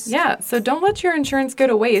insurance. Yeah, so don't let your insurance go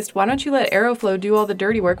to waste. Why don't you let Aeroflow do all the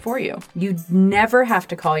dirty work for you? You never have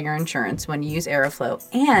to call your insurance when you use Aeroflow,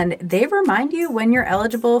 and they remind you when you're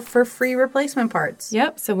eligible for free replacement parts.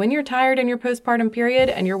 Yep, so when you're tired in your postpartum period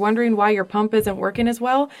and you're wondering why your pump isn't working as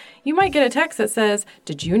well, you might get a text that says,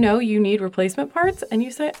 "Did you know you need replacement parts?" And you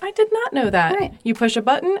say, "I did not know that." Right. You push a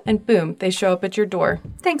button and boom, they show up at your door.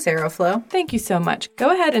 Thanks, Aeroflow. Thank you so much.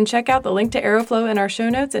 Go ahead and check out the link to Aeroflow in our show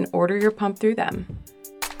notes and order your pump through them.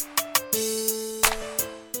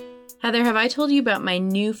 Heather, have I told you about my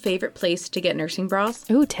new favorite place to get nursing bras?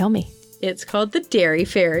 Ooh, tell me. It's called the Dairy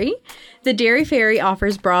Fairy. The Dairy Fairy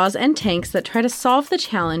offers bras and tanks that try to solve the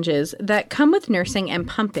challenges that come with nursing and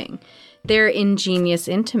pumping. Their ingenious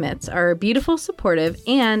intimates are beautiful, supportive,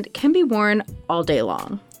 and can be worn all day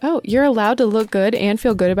long. Oh, you're allowed to look good and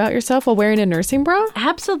feel good about yourself while wearing a nursing bra?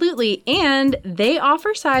 Absolutely. And they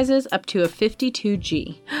offer sizes up to a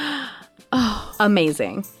 52G. Oh,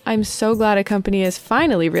 amazing. I'm so glad a company has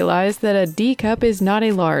finally realized that a D cup is not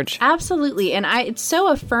a large. Absolutely. And it's so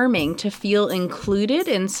affirming to feel included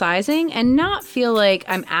in sizing and not feel like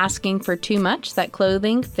I'm asking for too much, that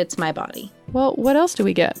clothing fits my body. Well, what else do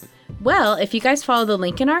we get? Well, if you guys follow the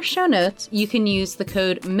link in our show notes, you can use the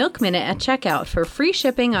code MILKMINUTE at checkout for free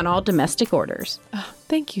shipping on all domestic orders. Oh,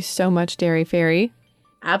 thank you so much, Dairy Fairy.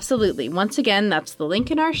 Absolutely. Once again, that's the link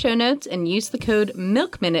in our show notes, and use the code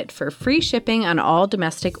MILKMINUTE for free shipping on all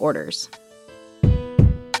domestic orders.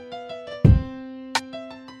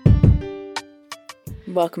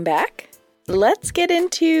 Welcome back. Let's get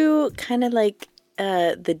into kind of like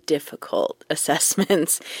the difficult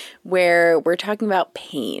assessments where we're talking about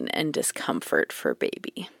pain and discomfort for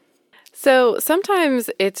baby. So sometimes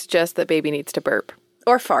it's just that baby needs to burp.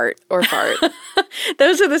 Or fart. Or fart.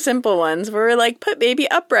 Those are the simple ones where we're like, put baby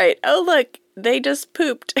upright. Oh, look, they just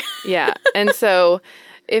pooped. Yeah. And so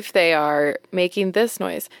if they are making this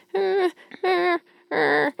noise,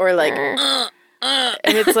 or like,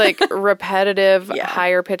 and it's like repetitive,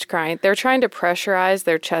 higher pitch crying, they're trying to pressurize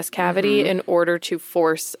their chest cavity in order to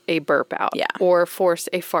force a burp out or force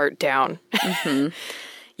a fart down.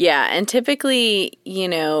 Yeah. And typically,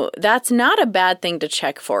 that's not a bad thing to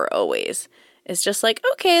check for always. It's just like,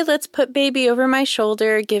 okay, let's put baby over my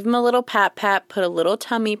shoulder, give him a little pat, put a little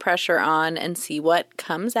tummy pressure on, and see what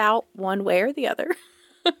comes out one way or the other.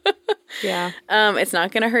 Yeah. It's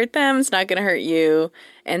not going to hurt them. It's not going to hurt you.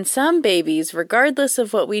 And some babies, regardless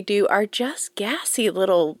of what we do, are just gassy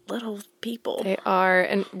little people. They are.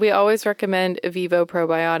 And we always recommend a Vivo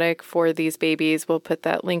probiotic for these babies. We'll put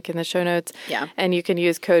that link in the show notes. Yeah. And you can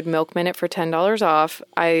use code MILKMINUTE for $10 off.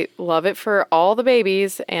 I love it for all the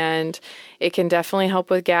babies, and it can definitely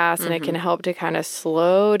help with gas, and it can help to kind of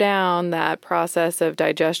slow down that process of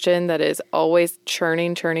digestion that is always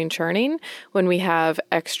churning when we have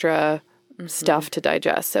extra stuff to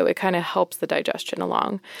digest. So it kind of helps the digestion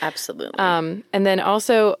along. Absolutely. And then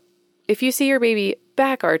also, if you see your baby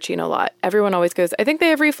back arching a lot, everyone always goes, I think they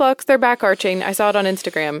have reflux, they're back arching. I saw it on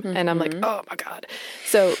Instagram and I'm like, oh my God.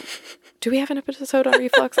 So do we have an episode on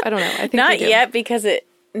reflux? I don't know. I think not yet because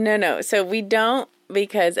no. So we don't,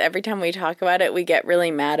 because every time we talk about it, we get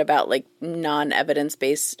really mad about like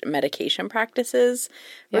non-evidence-based medication practices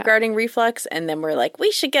regarding reflux. And then we're like, we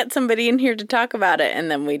should get somebody in here to talk about it. And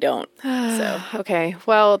then we don't. So okay.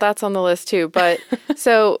 Well, that's on the list too. But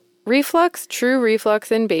so true reflux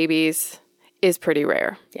in babies is pretty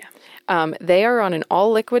rare. Yeah. They are on an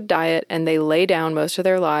all-liquid diet and they lay down most of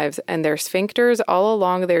their lives, and their sphincters all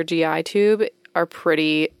along their GI tube are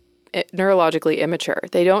pretty neurologically immature.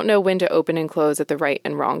 They don't know when to open and close at the right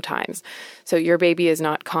and wrong times. So your baby is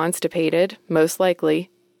not constipated, most likely,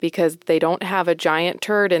 because they don't have a giant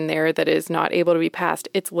turd in there that is not able to be passed.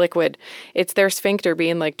 It's liquid. It's their sphincter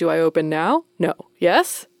being like, do I open now? No.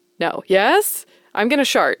 Yes? No. Yes? I'm going to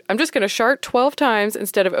shart. I'm just going to shart 12 times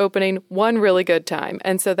instead of opening one really good time.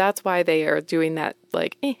 And so that's why they are doing that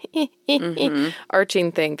like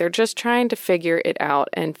arching thing. They're just trying to figure it out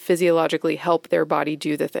and physiologically help their body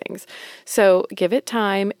do the things. So give it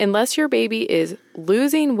time. Unless your baby is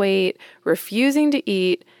losing weight, refusing to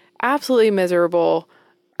eat, absolutely miserable,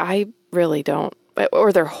 I really don't.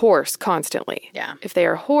 Or they're hoarse constantly. Yeah. If they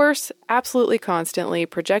are hoarse, absolutely constantly,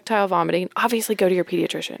 projectile vomiting, obviously go to your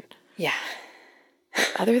pediatrician. Yeah.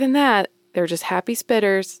 Other than that, they're just happy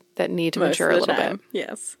spitters that need to mature a little bit.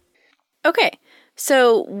 Yes. Okay.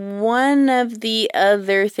 So one of the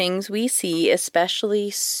other things we see, especially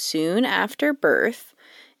soon after birth,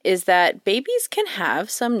 is that babies can have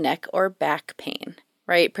some neck or back pain,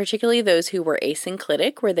 right? Particularly those who were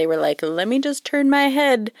asynclitic, where they were like, let me just turn my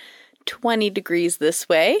head 20 degrees this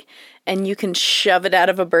way, and you can shove it out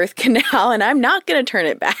of a birth canal, and I'm not going to turn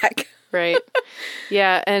it back. Right.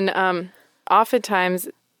 Yeah, and oftentimes,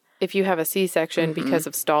 if you have a C-section because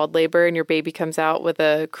of stalled labor and your baby comes out with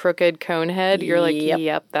a crooked cone head, you're like,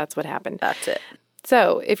 yep, that's what happened. That's it.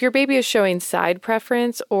 So if your baby is showing side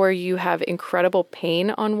preference or you have incredible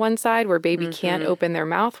pain on one side where baby can't open their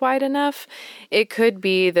mouth wide enough, it could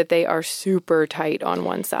be that they are super tight on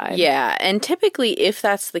one side. Yeah, and typically if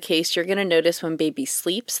that's the case, you're going to notice when baby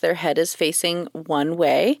sleeps, their head is facing one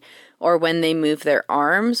way, or when they move their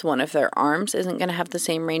arms, one of their arms isn't going to have the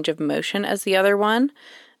same range of motion as the other one.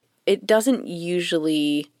 It doesn't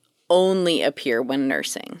usually only appear when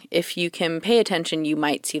nursing. If you can pay attention, you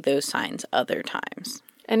might see those signs other times.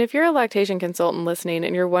 And if you're a lactation consultant listening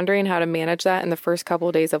and you're wondering how to manage that in the first couple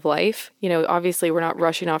of days of life, obviously we're not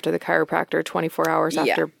rushing off to the chiropractor 24 hours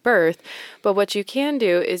after birth, but what you can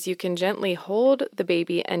do is you can gently hold the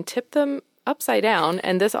baby and tip them upside down,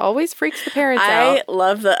 and this always freaks the parents out. I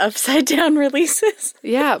love the upside down releases.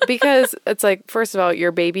 Yeah, because it's like, first of all,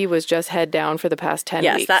 your baby was just head down for the past 10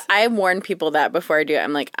 weeks. Yes, I warn people that before I do it.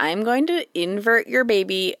 I'm like, I'm going to invert your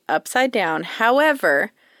baby upside down.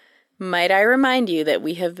 However, might I remind you that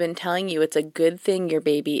we have been telling you it's a good thing your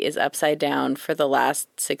baby is upside down for the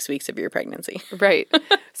last 6 weeks of your pregnancy. Right.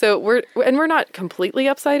 So we're not completely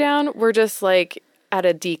upside down. We're just like at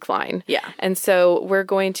a decline. Yeah. And so we're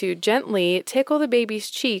going to gently tickle the baby's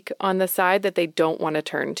cheek on the side that they don't want to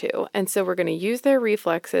turn to. And so we're going to use their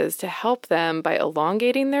reflexes to help them by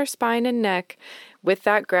elongating their spine and neck with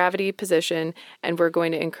that gravity position, and we're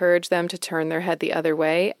going to encourage them to turn their head the other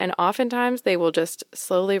way. And oftentimes they will just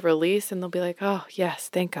slowly release and they'll be like, oh, yes,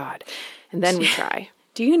 thank God. And then we try.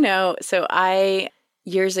 Do you know, so I,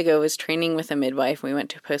 years ago, was training with a midwife. We went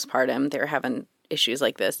to postpartum. They were having issues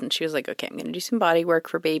like this, and she was like, okay, I'm going to do some body work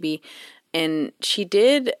for baby. And she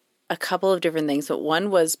did a couple of different things, but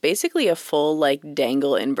one was basically a full like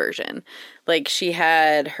dangle inversion. Like she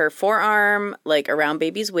had her forearm like around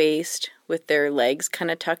baby's waist with their legs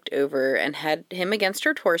kind of tucked over and had him against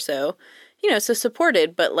her torso, so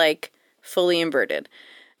supported, but like fully inverted.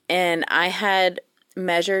 And I had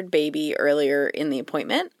measured baby earlier in the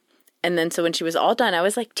appointment. And then so when she was all done, I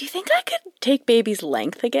was like, do you think I could take baby's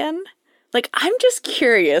length again? Like, I'm just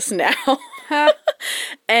curious now.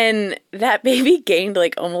 And that baby gained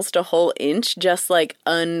like almost a whole inch just like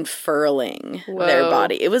unfurling their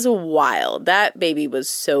body. It was wild. That baby was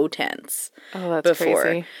so tense. Oh, that's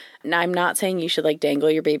crazy. Now, I'm not saying you should like dangle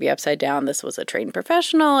your baby upside down. This was a trained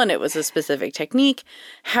professional and it was a specific technique.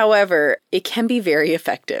 However, it can be very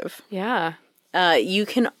effective. Yeah. You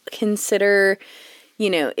can consider,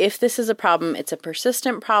 if this is a problem, it's a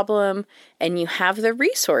persistent problem, and you have the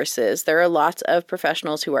resources. There are lots of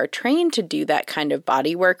professionals who are trained to do that kind of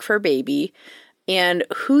body work for baby. And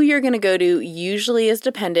who you're going to go to usually is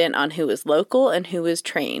dependent on who is local and who is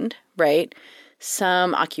trained, right?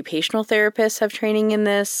 Some occupational therapists have training in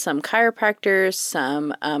this, some chiropractors,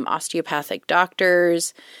 some osteopathic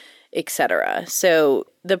doctors, etc. So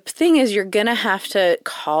the thing is, you're going to have to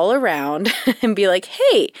call around and be like,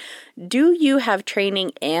 hey, do you have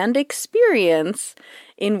training and experience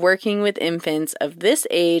in working with infants of this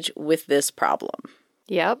age with this problem?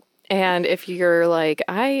 Yep. And if you're like,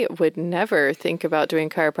 I would never think about doing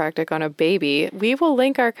chiropractic on a baby, we will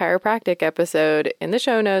link our chiropractic episode in the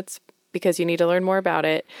show notes because you need to learn more about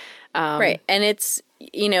it. Right. And it's,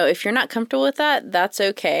 if you're not comfortable with that, that's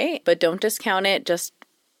okay. But don't discount it just,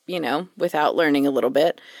 without learning a little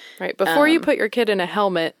bit. Right. Before you put your kid in a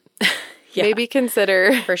helmet, maybe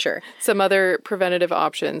consider For sure. some other preventative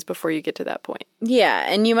options before you get to that point. Yeah,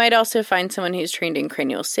 and you might also find someone who's trained in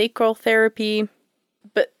craniosacral therapy.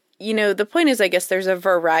 But, the point is, I guess there's a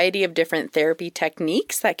variety of different therapy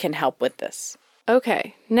techniques that can help with this.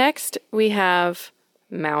 Okay, next we have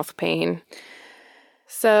mouth pain.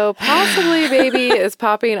 So possibly baby is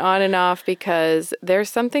popping on and off because there's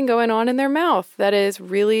something going on in their mouth that is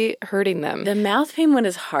really hurting them. The mouth pain one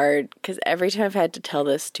is hard because every time I've had to tell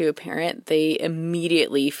this to a parent, they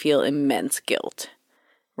immediately feel immense guilt,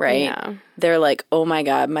 right? Yeah. They're like, oh my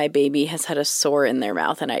God, my baby has had a sore in their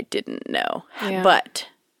mouth and I didn't know. Yeah. But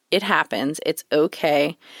it happens. It's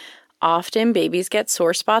okay. Often babies get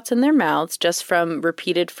sore spots in their mouths just from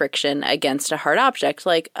repeated friction against a hard object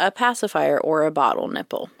like a pacifier or a bottle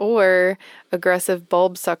nipple. Or aggressive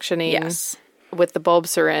bulb suctioning Yes. with the bulb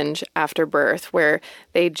syringe after birth, where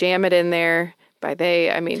they jam it in there. By they,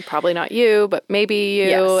 I mean probably not you, but maybe you,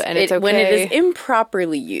 Yes. and it's okay. When it is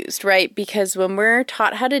improperly used, right? Because when we're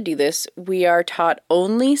taught how to do this, we are taught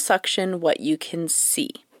only suction what you can see.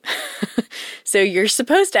 So you're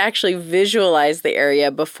supposed to actually visualize the area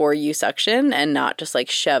before you suction and not just like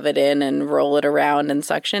shove it in and roll it around and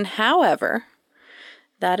suction. However,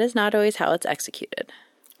 that is not always how it's executed.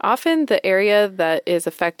 Often the area that is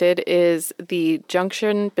affected is the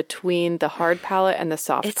junction between the hard palate and the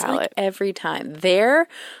soft It's palate. like every time there,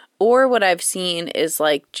 or what I've seen is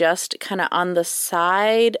like just kind of on the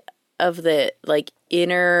side of the like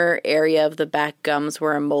inner area of the back gums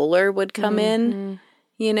where a molar would come in,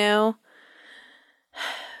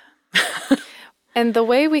 And the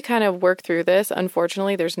way we kind of work through this,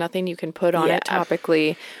 unfortunately, there's nothing you can put on it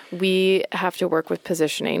topically. We have to work with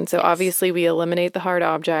positioning. So obviously we eliminate the hard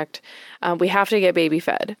object. We have to get baby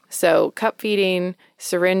fed. So cup feeding,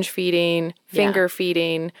 syringe feeding, finger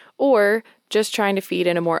feeding, or just trying to feed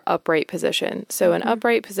in a more upright position. So an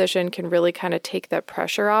upright position can really kind of take that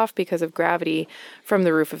pressure off because of gravity from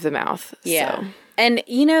the roof of the mouth. Yeah. So. And,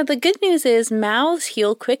 the good news is mouths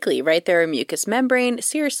heal quickly, right? They're a mucous membrane.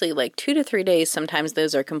 Seriously, like 2 to 3 days, sometimes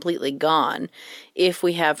those are completely gone if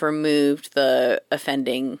we have removed the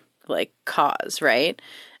offending, cause, right?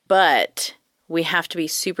 But we have to be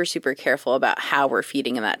super, super careful about how we're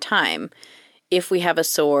feeding in that time. If we have a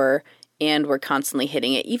sore and we're constantly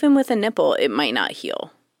hitting it, even with a nipple, it might not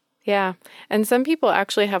heal. Yeah. And some people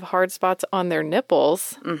actually have hard spots on their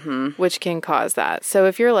nipples, which can cause that. So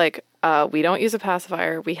if you're like, we don't use a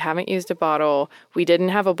pacifier, we haven't used a bottle, we didn't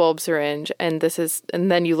have a bulb syringe, and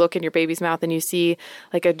then you look in your baby's mouth and you see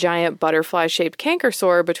like a giant butterfly-shaped canker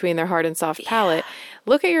sore between their hard and soft palate.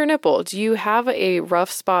 Look at your nipple. Do you have a rough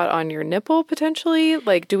spot on your nipple potentially?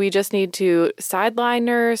 Like, do we just need to sideline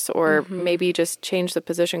nurse or maybe just change the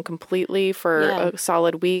position completely for a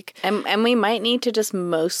solid week? And we might need to just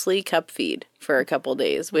mostly cup feed for a couple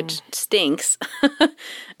days, which stinks.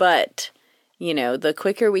 But, the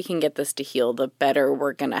quicker we can get this to heal, the better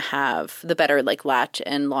we're going to have, the better latch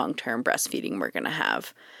and long-term breastfeeding we're going to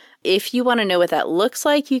have. If you want to know what that looks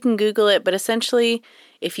like, you can Google it. But essentially,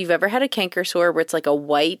 if you've ever had a canker sore where it's like a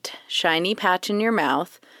white, shiny patch in your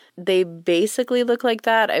mouth, they basically look like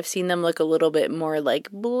that. I've seen them look a little bit more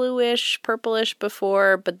like bluish, purplish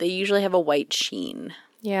before, but they usually have a white sheen.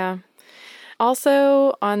 Yeah.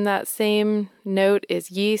 Also, on that same note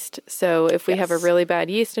is yeast. So if we have a really bad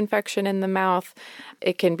yeast infection in the mouth,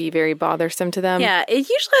 it can be very bothersome to them. Yeah, it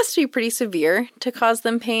usually has to be pretty severe to cause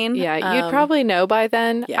them pain. Yeah, you'd probably know by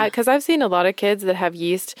then. Yeah. Because I've seen a lot of kids that have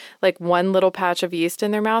yeast, like one little patch of yeast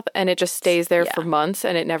in their mouth, and it just stays there for months,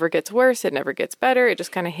 and it never gets worse. It never gets better. It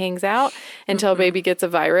just kind of hangs out until baby gets a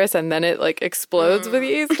virus, and then it explodes with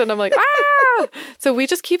yeast. And I'm like, ah! So we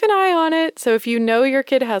just keep an eye on it. So if you know your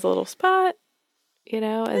kid has a little spot,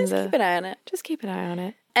 and just keep an eye on it. Just keep an eye on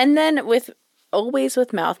it. And then always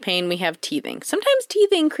with mouth pain, we have teething. Sometimes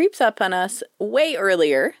teething creeps up on us way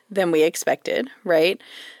earlier than we expected, right?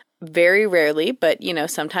 Very rarely, but,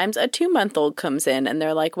 sometimes a 2-month-old comes in and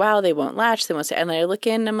they're like, wow, they won't latch. They won't say, and then I look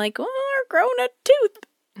in and I'm like, oh, they're growing a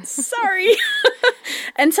tooth. Sorry.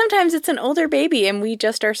 And sometimes it's an older baby and we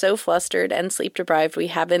just are so flustered and sleep deprived, we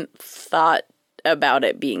haven't thought about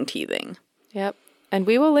it being teething. Yep. And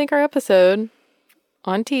we will link our episode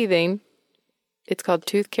on teething. It's called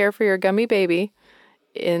Tooth Care for Your Gummy Baby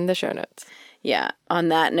in the show notes. Yeah. On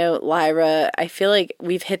that note, Lyra, I feel like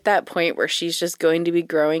we've hit that point where she's just going to be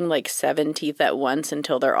growing 7 teeth at once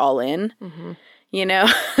until they're all in.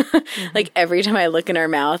 Like every time I look in her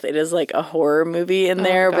mouth, it is like a horror movie in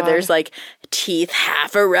there where there's teeth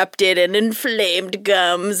half erupted and inflamed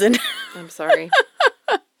gums. And I'm sorry.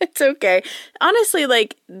 It's okay. Honestly,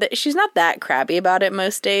 she's not that crabby about it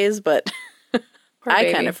most days, but I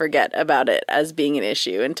baby. kind of forget about it as being an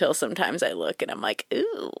issue until sometimes I look and I'm like,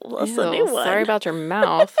 ooh, what's the new one? Sorry about your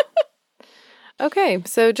mouth. Okay,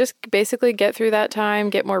 so just basically get through that time,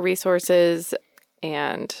 get more resources,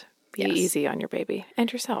 and be easy on your baby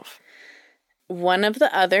and yourself. One of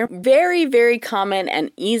the other very, very common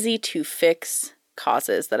and easy to fix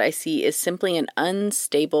causes that I see is simply an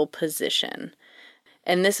unstable position.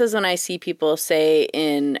 And this is when I see people say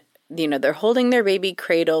they're holding their baby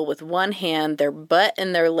cradle with one hand, their butt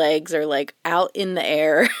and their legs are like out in the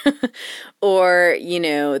air, or,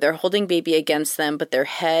 they're holding baby against them, but their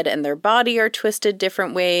head and their body are twisted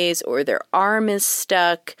different ways, or their arm is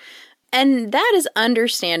stuck. And that is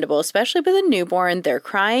understandable, especially with a newborn. They're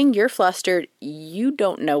crying, you're flustered, you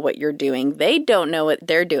don't know what you're doing, they don't know what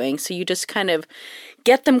they're doing, so you just kind of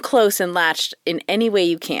get them close and latched in any way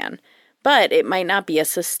you can. But it might not be a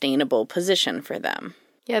sustainable position for them.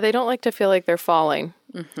 Yeah, they don't like to feel like they're falling,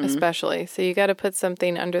 especially. So you got to put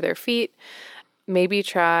something under their feet. Maybe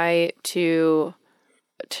try to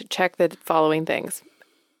check the following things.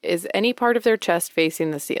 Is any part of their chest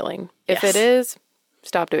facing the ceiling? If it is,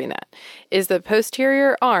 stop doing that. Is the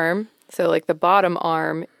posterior arm, so like the bottom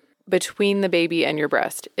arm, between the baby and your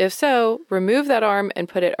breast? If so, remove that arm and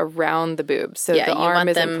put it around the boob so the arm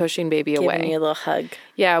isn't pushing baby away. Give me a little hug.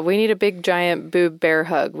 Yeah, we need a big giant boob bear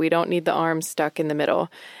hug. We don't need the arms stuck in the middle.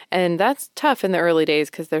 And that's tough in the early days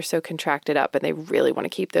because they're so contracted up and they really want to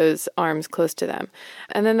keep those arms close to them.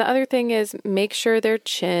 And then the other thing is make sure their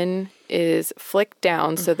chin is flicked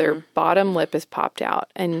down so their bottom lip is popped out.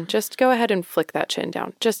 And just go ahead and flick that chin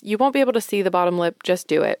down. You won't be able to see the bottom lip. Just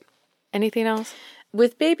do it. Anything else?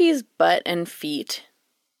 With babies' butt and feet,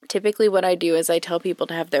 typically what I do is I tell people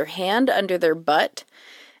to have their hand under their butt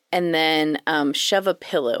and then shove a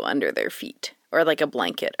pillow under their feet or like a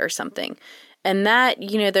blanket or something. And that,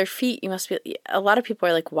 their feet, a lot of people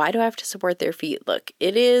are like, why do I have to support their feet? Look,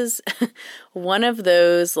 it is one of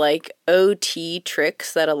those like OT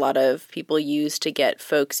tricks that a lot of people use to get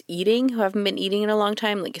folks eating who haven't been eating in a long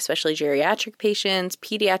time, like especially geriatric patients,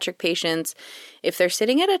 pediatric patients. If they're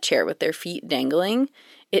sitting at a chair with their feet dangling,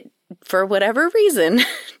 it, for whatever reason,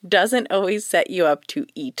 doesn't always set you up to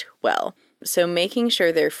eat well. So making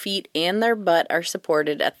sure their feet and their butt are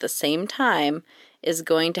supported at the same time is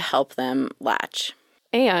going to help them latch.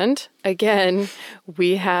 And again,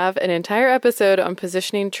 we have an entire episode on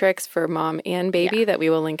positioning tricks for mom and baby that we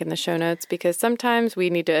will link in the show notes because sometimes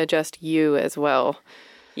we need to adjust you as well.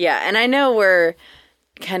 Yeah, and I know we're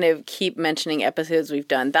kind of keep mentioning episodes we've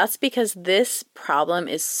done. That's because this problem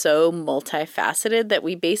is so multifaceted that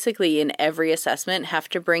we basically in every assessment have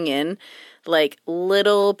to bring in like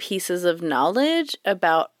little pieces of knowledge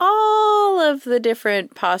about all of the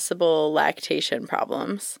different possible lactation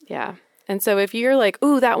problems. Yeah. And so if you're like,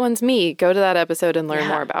 ooh, that one's me, go to that episode and learn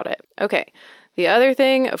more about it. Okay. The other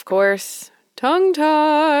thing, of course, tongue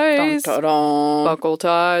ties, Dun, dun, dun. buckle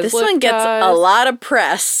ties. This lip one gets ties. a lot of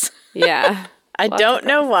press. Yeah. I don't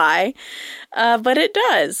know why, but it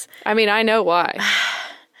does. I mean, I know why.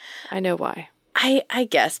 I know why. I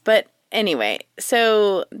guess, but anyway,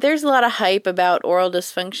 so there's a lot of hype about oral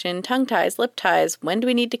dysfunction, tongue ties, lip ties. When do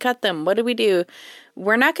we need to cut them? What do we do?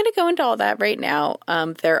 We're not going to go into all that right now.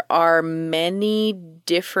 There are many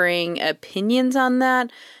differing opinions on that.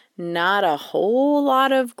 Not a whole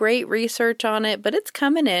lot of great research on it, but it's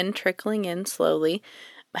coming in, trickling in slowly.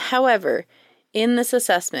 However, in this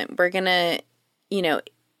assessment, we're going to,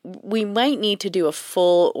 we might need to do a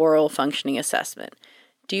full oral functioning assessment.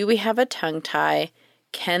 Do we have a tongue tie?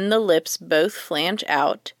 Can the lips both flange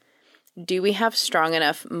out? Do we have strong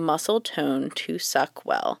enough muscle tone to suck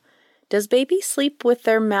well? Does baby sleep with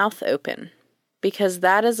their mouth open? Because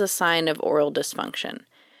that is a sign of oral dysfunction.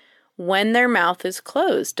 When their mouth is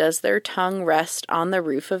closed, does their tongue rest on the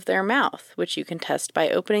roof of their mouth? Which you can test by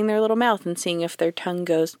opening their little mouth and seeing if their tongue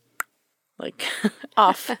goes like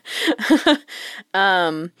off.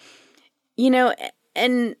 And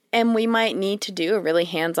we might need to do a really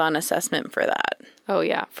hands-on assessment for that. Oh,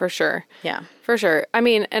 yeah, for sure. Yeah. For sure. I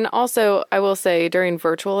mean, and also I will say during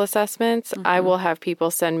virtual assessments, I will have people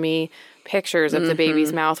send me pictures of the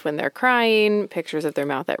baby's mouth when they're crying, pictures of their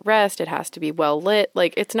mouth at rest. It has to be well lit.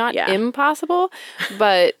 Like, it's not impossible,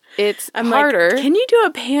 but it's harder. Like, can you do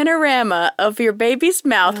a panorama of your baby's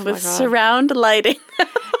mouth with surround lighting?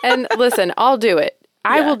 And listen, I'll do it.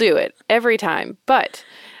 I will do it every time. But,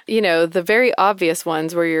 the very obvious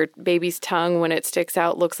ones where your baby's tongue, when it sticks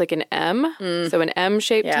out, looks like an M, so an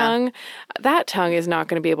M-shaped tongue, that tongue is not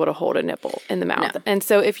going to be able to hold a nipple in the mouth. No. And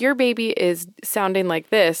so if your baby is sounding like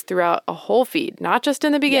this throughout a whole feed, not just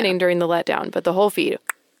in the beginning during the letdown, but the whole feed,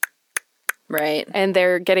 Right. And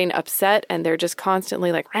they're getting upset and they're just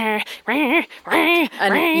constantly like, rah, rah, rah,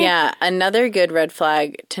 rah. Yeah. Another good red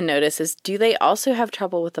flag to notice is, do they also have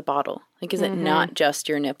trouble with the bottle? Like, is it not just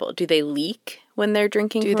your nipple? Do they leak when they're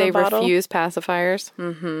drinking from a bottle? Do they refuse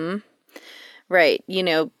pacifiers? Right. You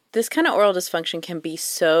know, this kind of oral dysfunction can be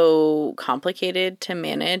so complicated to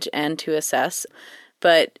manage and to assess.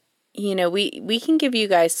 But, you know, we can give you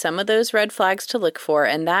guys some of those red flags to look for.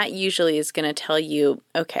 And that usually is going to tell you,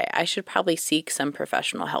 okay, I should probably seek some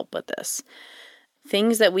professional help with this.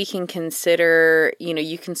 Things that we can consider, you know,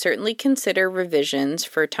 you can certainly consider revisions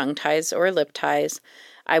for tongue ties or lip ties.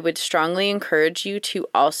 I would strongly encourage you to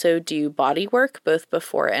also do body work both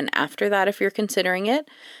before and after that if you're considering it.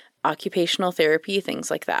 Occupational therapy,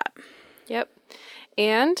 things like that. Yep.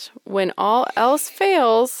 And when all else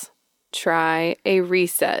fails, try a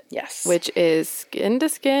reset. Yes. Which is skin to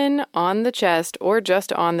skin on the chest or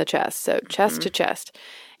just on the chest. So chest to chest.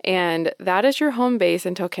 And that is your home base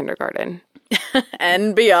until kindergarten.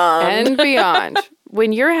 And beyond. And beyond.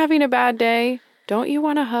 When you're having a bad day, don't you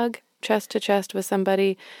want to hug chest to chest with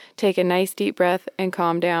somebody, take a nice deep breath and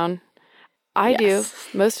calm down? I do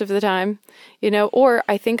most of the time, you know, or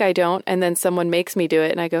I think I don't. And then someone makes me do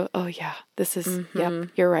it and I go, oh yeah, this is, yep,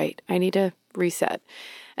 you're right. I need to reset.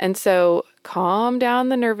 And so calm down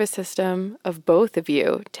the nervous system of both of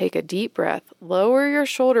you. Take a deep breath, lower your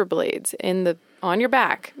shoulder blades on your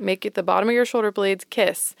back, make the bottom of your shoulder blades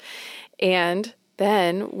kiss. And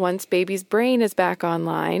then once baby's brain is back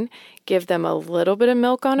online, give them a little bit of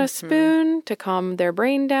milk on a spoon to calm their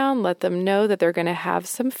brain down. Let them know that they're going to have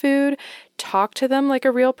some food. Talk to them like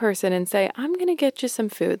a real person and say, I'm going to get you some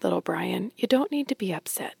food, little Brian. You don't need to be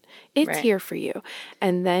upset. It's here for you.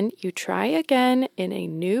 And then you try again in a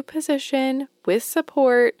new position with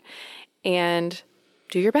support and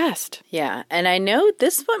do your best. Yeah. And I know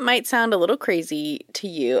this one might sound a little crazy to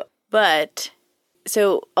you, but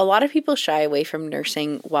so a lot of people shy away from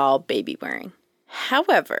nursing while baby wearing.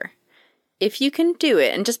 However, if you can do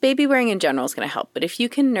it, and just baby wearing in general is going to help, but if you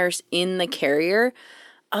can nurse in the carrier,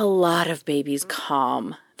 a lot of babies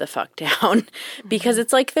calm the fuck down because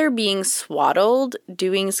it's like they're being swaddled,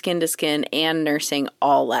 doing skin to skin and nursing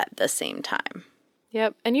all at the same time.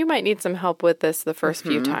 Yep. And you might need some help with this the first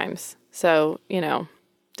few times. So, you know,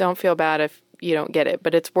 don't feel bad if you don't get it,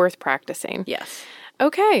 but it's worth practicing. Yes.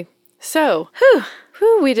 Okay. So,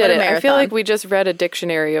 we did it. I feel like we just read a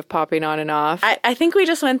dictionary of popping on and off. I think we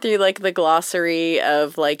just went through like the glossary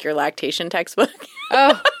of like your lactation textbook.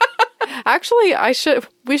 Oh, actually,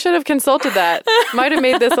 we should have consulted that. Might have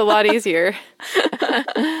made this a lot easier.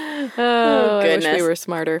 Oh, I wish we were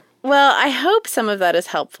smarter. Well, I hope some of that is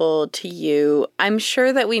helpful to you. I'm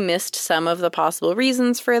sure that we missed some of the possible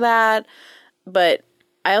reasons for that, but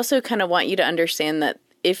I also kind of want you to understand that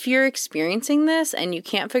if you're experiencing this and you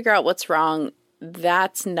can't figure out what's wrong,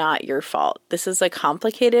 that's not your fault. This is a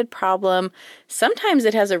complicated problem. Sometimes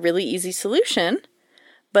it has a really easy solution,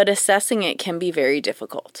 but assessing it can be very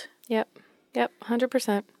difficult. Yep,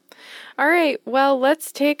 100%. All right, well,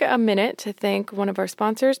 let's take a minute to thank one of our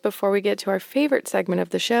sponsors before we get to our favorite segment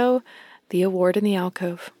of the show, the Award in the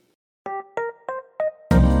Alcove.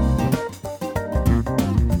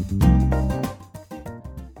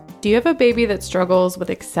 Do you have a baby that struggles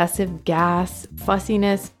with excessive gas,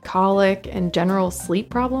 fussiness, colic, and general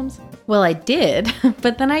sleep problems? Well, I did,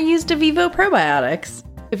 but then I used Avivo probiotics.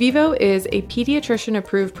 Avivo is a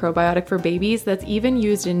pediatrician-approved probiotic for babies that's even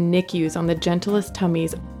used in NICUs on the gentlest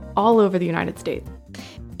tummies all over the United States.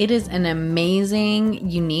 It is an amazing,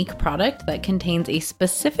 unique product that contains a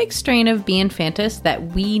specific strain of B. infantis that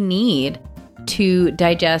we need to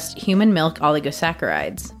digest human milk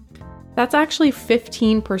oligosaccharides. That's actually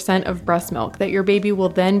 15% of breast milk that your baby will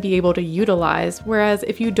then be able to utilize, whereas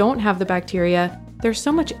if you don't have the bacteria, there's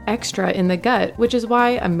so much extra in the gut, which is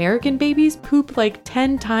why American babies poop like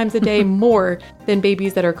 10 times a day more than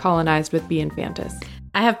babies that are colonized with B. infantis.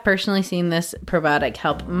 I have personally seen this probiotic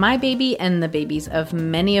help my baby and the babies of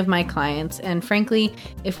many of my clients, and frankly,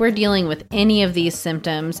 if we're dealing with any of these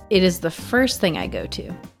symptoms, it is the first thing I go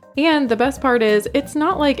to. And the best part is, it's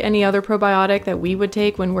not like any other probiotic that we would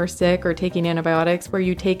take when we're sick or taking antibiotics, where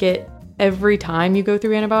you take it every time you go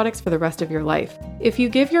through antibiotics for the rest of your life. If you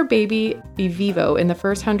give your baby Avivo in the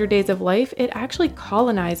first 100 days of life, it actually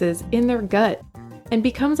colonizes in their gut and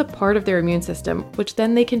becomes a part of their immune system, which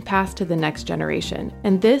then they can pass to the next generation.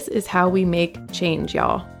 And this is how we make change,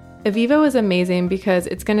 y'all. Avivo is amazing because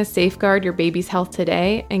it's going to safeguard your baby's health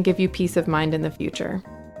today and give you peace of mind in the future.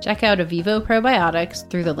 Check out Avivo probiotics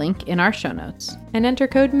through the link in our show notes. And enter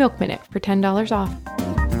code MILKMINUTE for $10 off.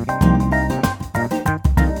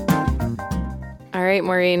 All right, right,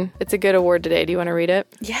 Maureen. It's a good award today. Do you want to read it?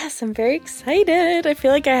 Yes, I'm very excited. I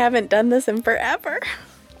feel like I haven't done this in forever.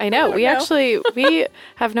 I know. We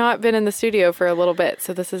have not been in the studio for a little bit,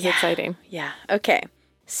 so this is exciting. Yeah. Okay.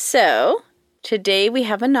 So today we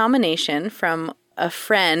have a nomination from a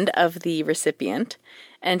friend of the recipient,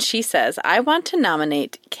 and she says, I want to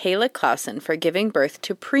nominate Kayla Clausen for giving birth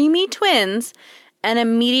to preemie twins and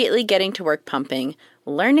immediately getting to work pumping,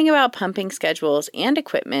 learning about pumping schedules and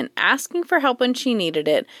equipment, asking for help when she needed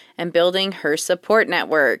it, and building her support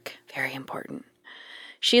network. Very important.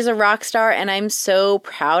 She's a rock star, and I'm so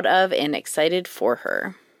proud of and excited for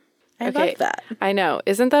her. I love that. I know.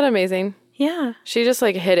 Isn't that amazing? Yeah. She just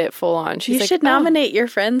like hit it full on. She's you should nominate your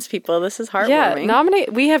friends, people. This is heartwarming.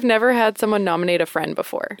 Yeah, we have never had someone nominate a friend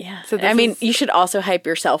before. Yeah. So you should also hype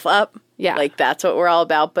yourself up. Yeah. Like that's what we're all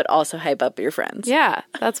about, but also hype up your friends. Yeah,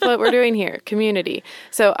 that's what we're doing here. Community.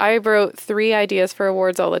 So I wrote 3 ideas for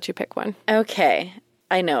awards. I'll let you pick one. Okay.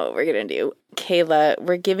 I know what we're going to do. Kayla,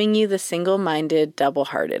 we're giving you the Single-Minded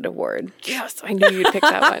Double-Hearted Award. Yes, I knew you'd pick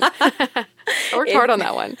that one. I worked hard on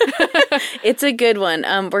that one. It's a good one.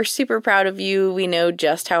 We're super proud of you. We know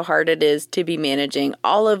just how hard it is to be managing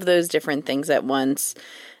all of those different things at once,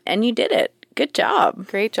 and you did it. Good job.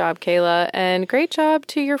 Great job, Kayla. And great job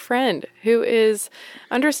to your friend who is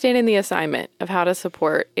understanding the assignment of how to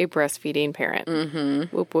support a breastfeeding parent.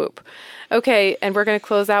 Mm-hmm. Whoop, whoop. Okay, and we're going to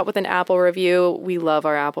close out with an Apple review. We love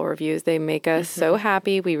our Apple reviews. They make us so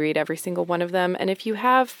happy. We read every single one of them. And if you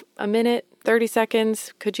have a minute, 30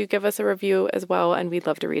 seconds, could you give us a review as well? And we'd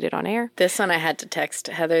love to read it on air. This one I had to text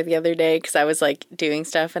Heather the other day because I was like doing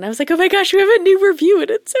stuff and I was like, oh my gosh, we have a new review and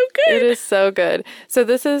it's so good. It is so good. So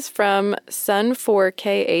this is from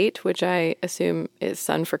Sun4K8, which I assume is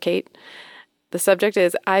Sun for Kate. The subject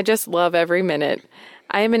is, I just love every minute.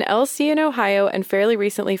 I am in LC in Ohio and fairly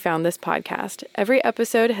recently found this podcast. Every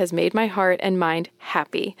episode has made my heart and mind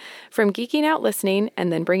happy. From geeking out listening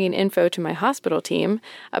and then bringing info to my hospital team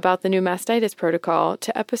about the new mastitis protocol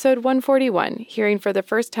to episode 141, hearing for the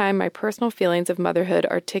first time my personal feelings of motherhood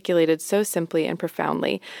articulated so simply and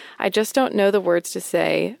profoundly. I just don't know the words to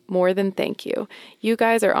say more than thank you. You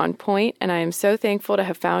guys are on point, and I am so thankful to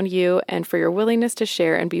have found you and for your willingness to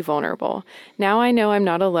share and be vulnerable. Now I know I'm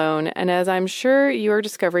not alone, and as I'm sure you are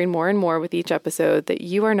discovering more and more with each episode, that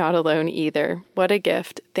you are not alone either. What a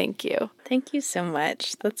gift. Thank you. Thank you so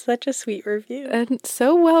much. That's such a sweet review. And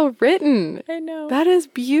so well written. I know. That is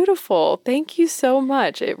beautiful. Thank you so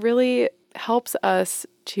much. It really helps us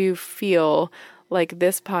to feel like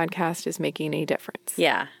this podcast is making a difference.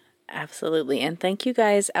 Yeah, absolutely. And thank you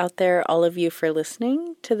guys out there, all of you, for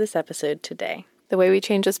listening to this episode today. The way we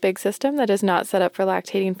change this big system that is not set up for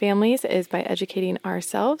lactating families is by educating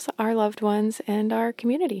ourselves, our loved ones, and our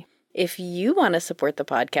community. If you want to support the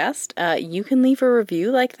podcast, you can leave a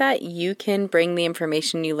review like that. You can bring the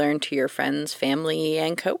information you learn to your friends, family,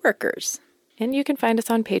 and coworkers. And you can find us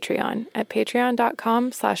on Patreon at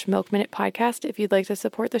patreon.com/milkminutepodcast if you'd like to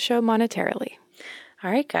support the show monetarily.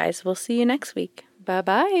 All right, guys, we'll see you next week.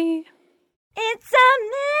 Bye-bye. It's a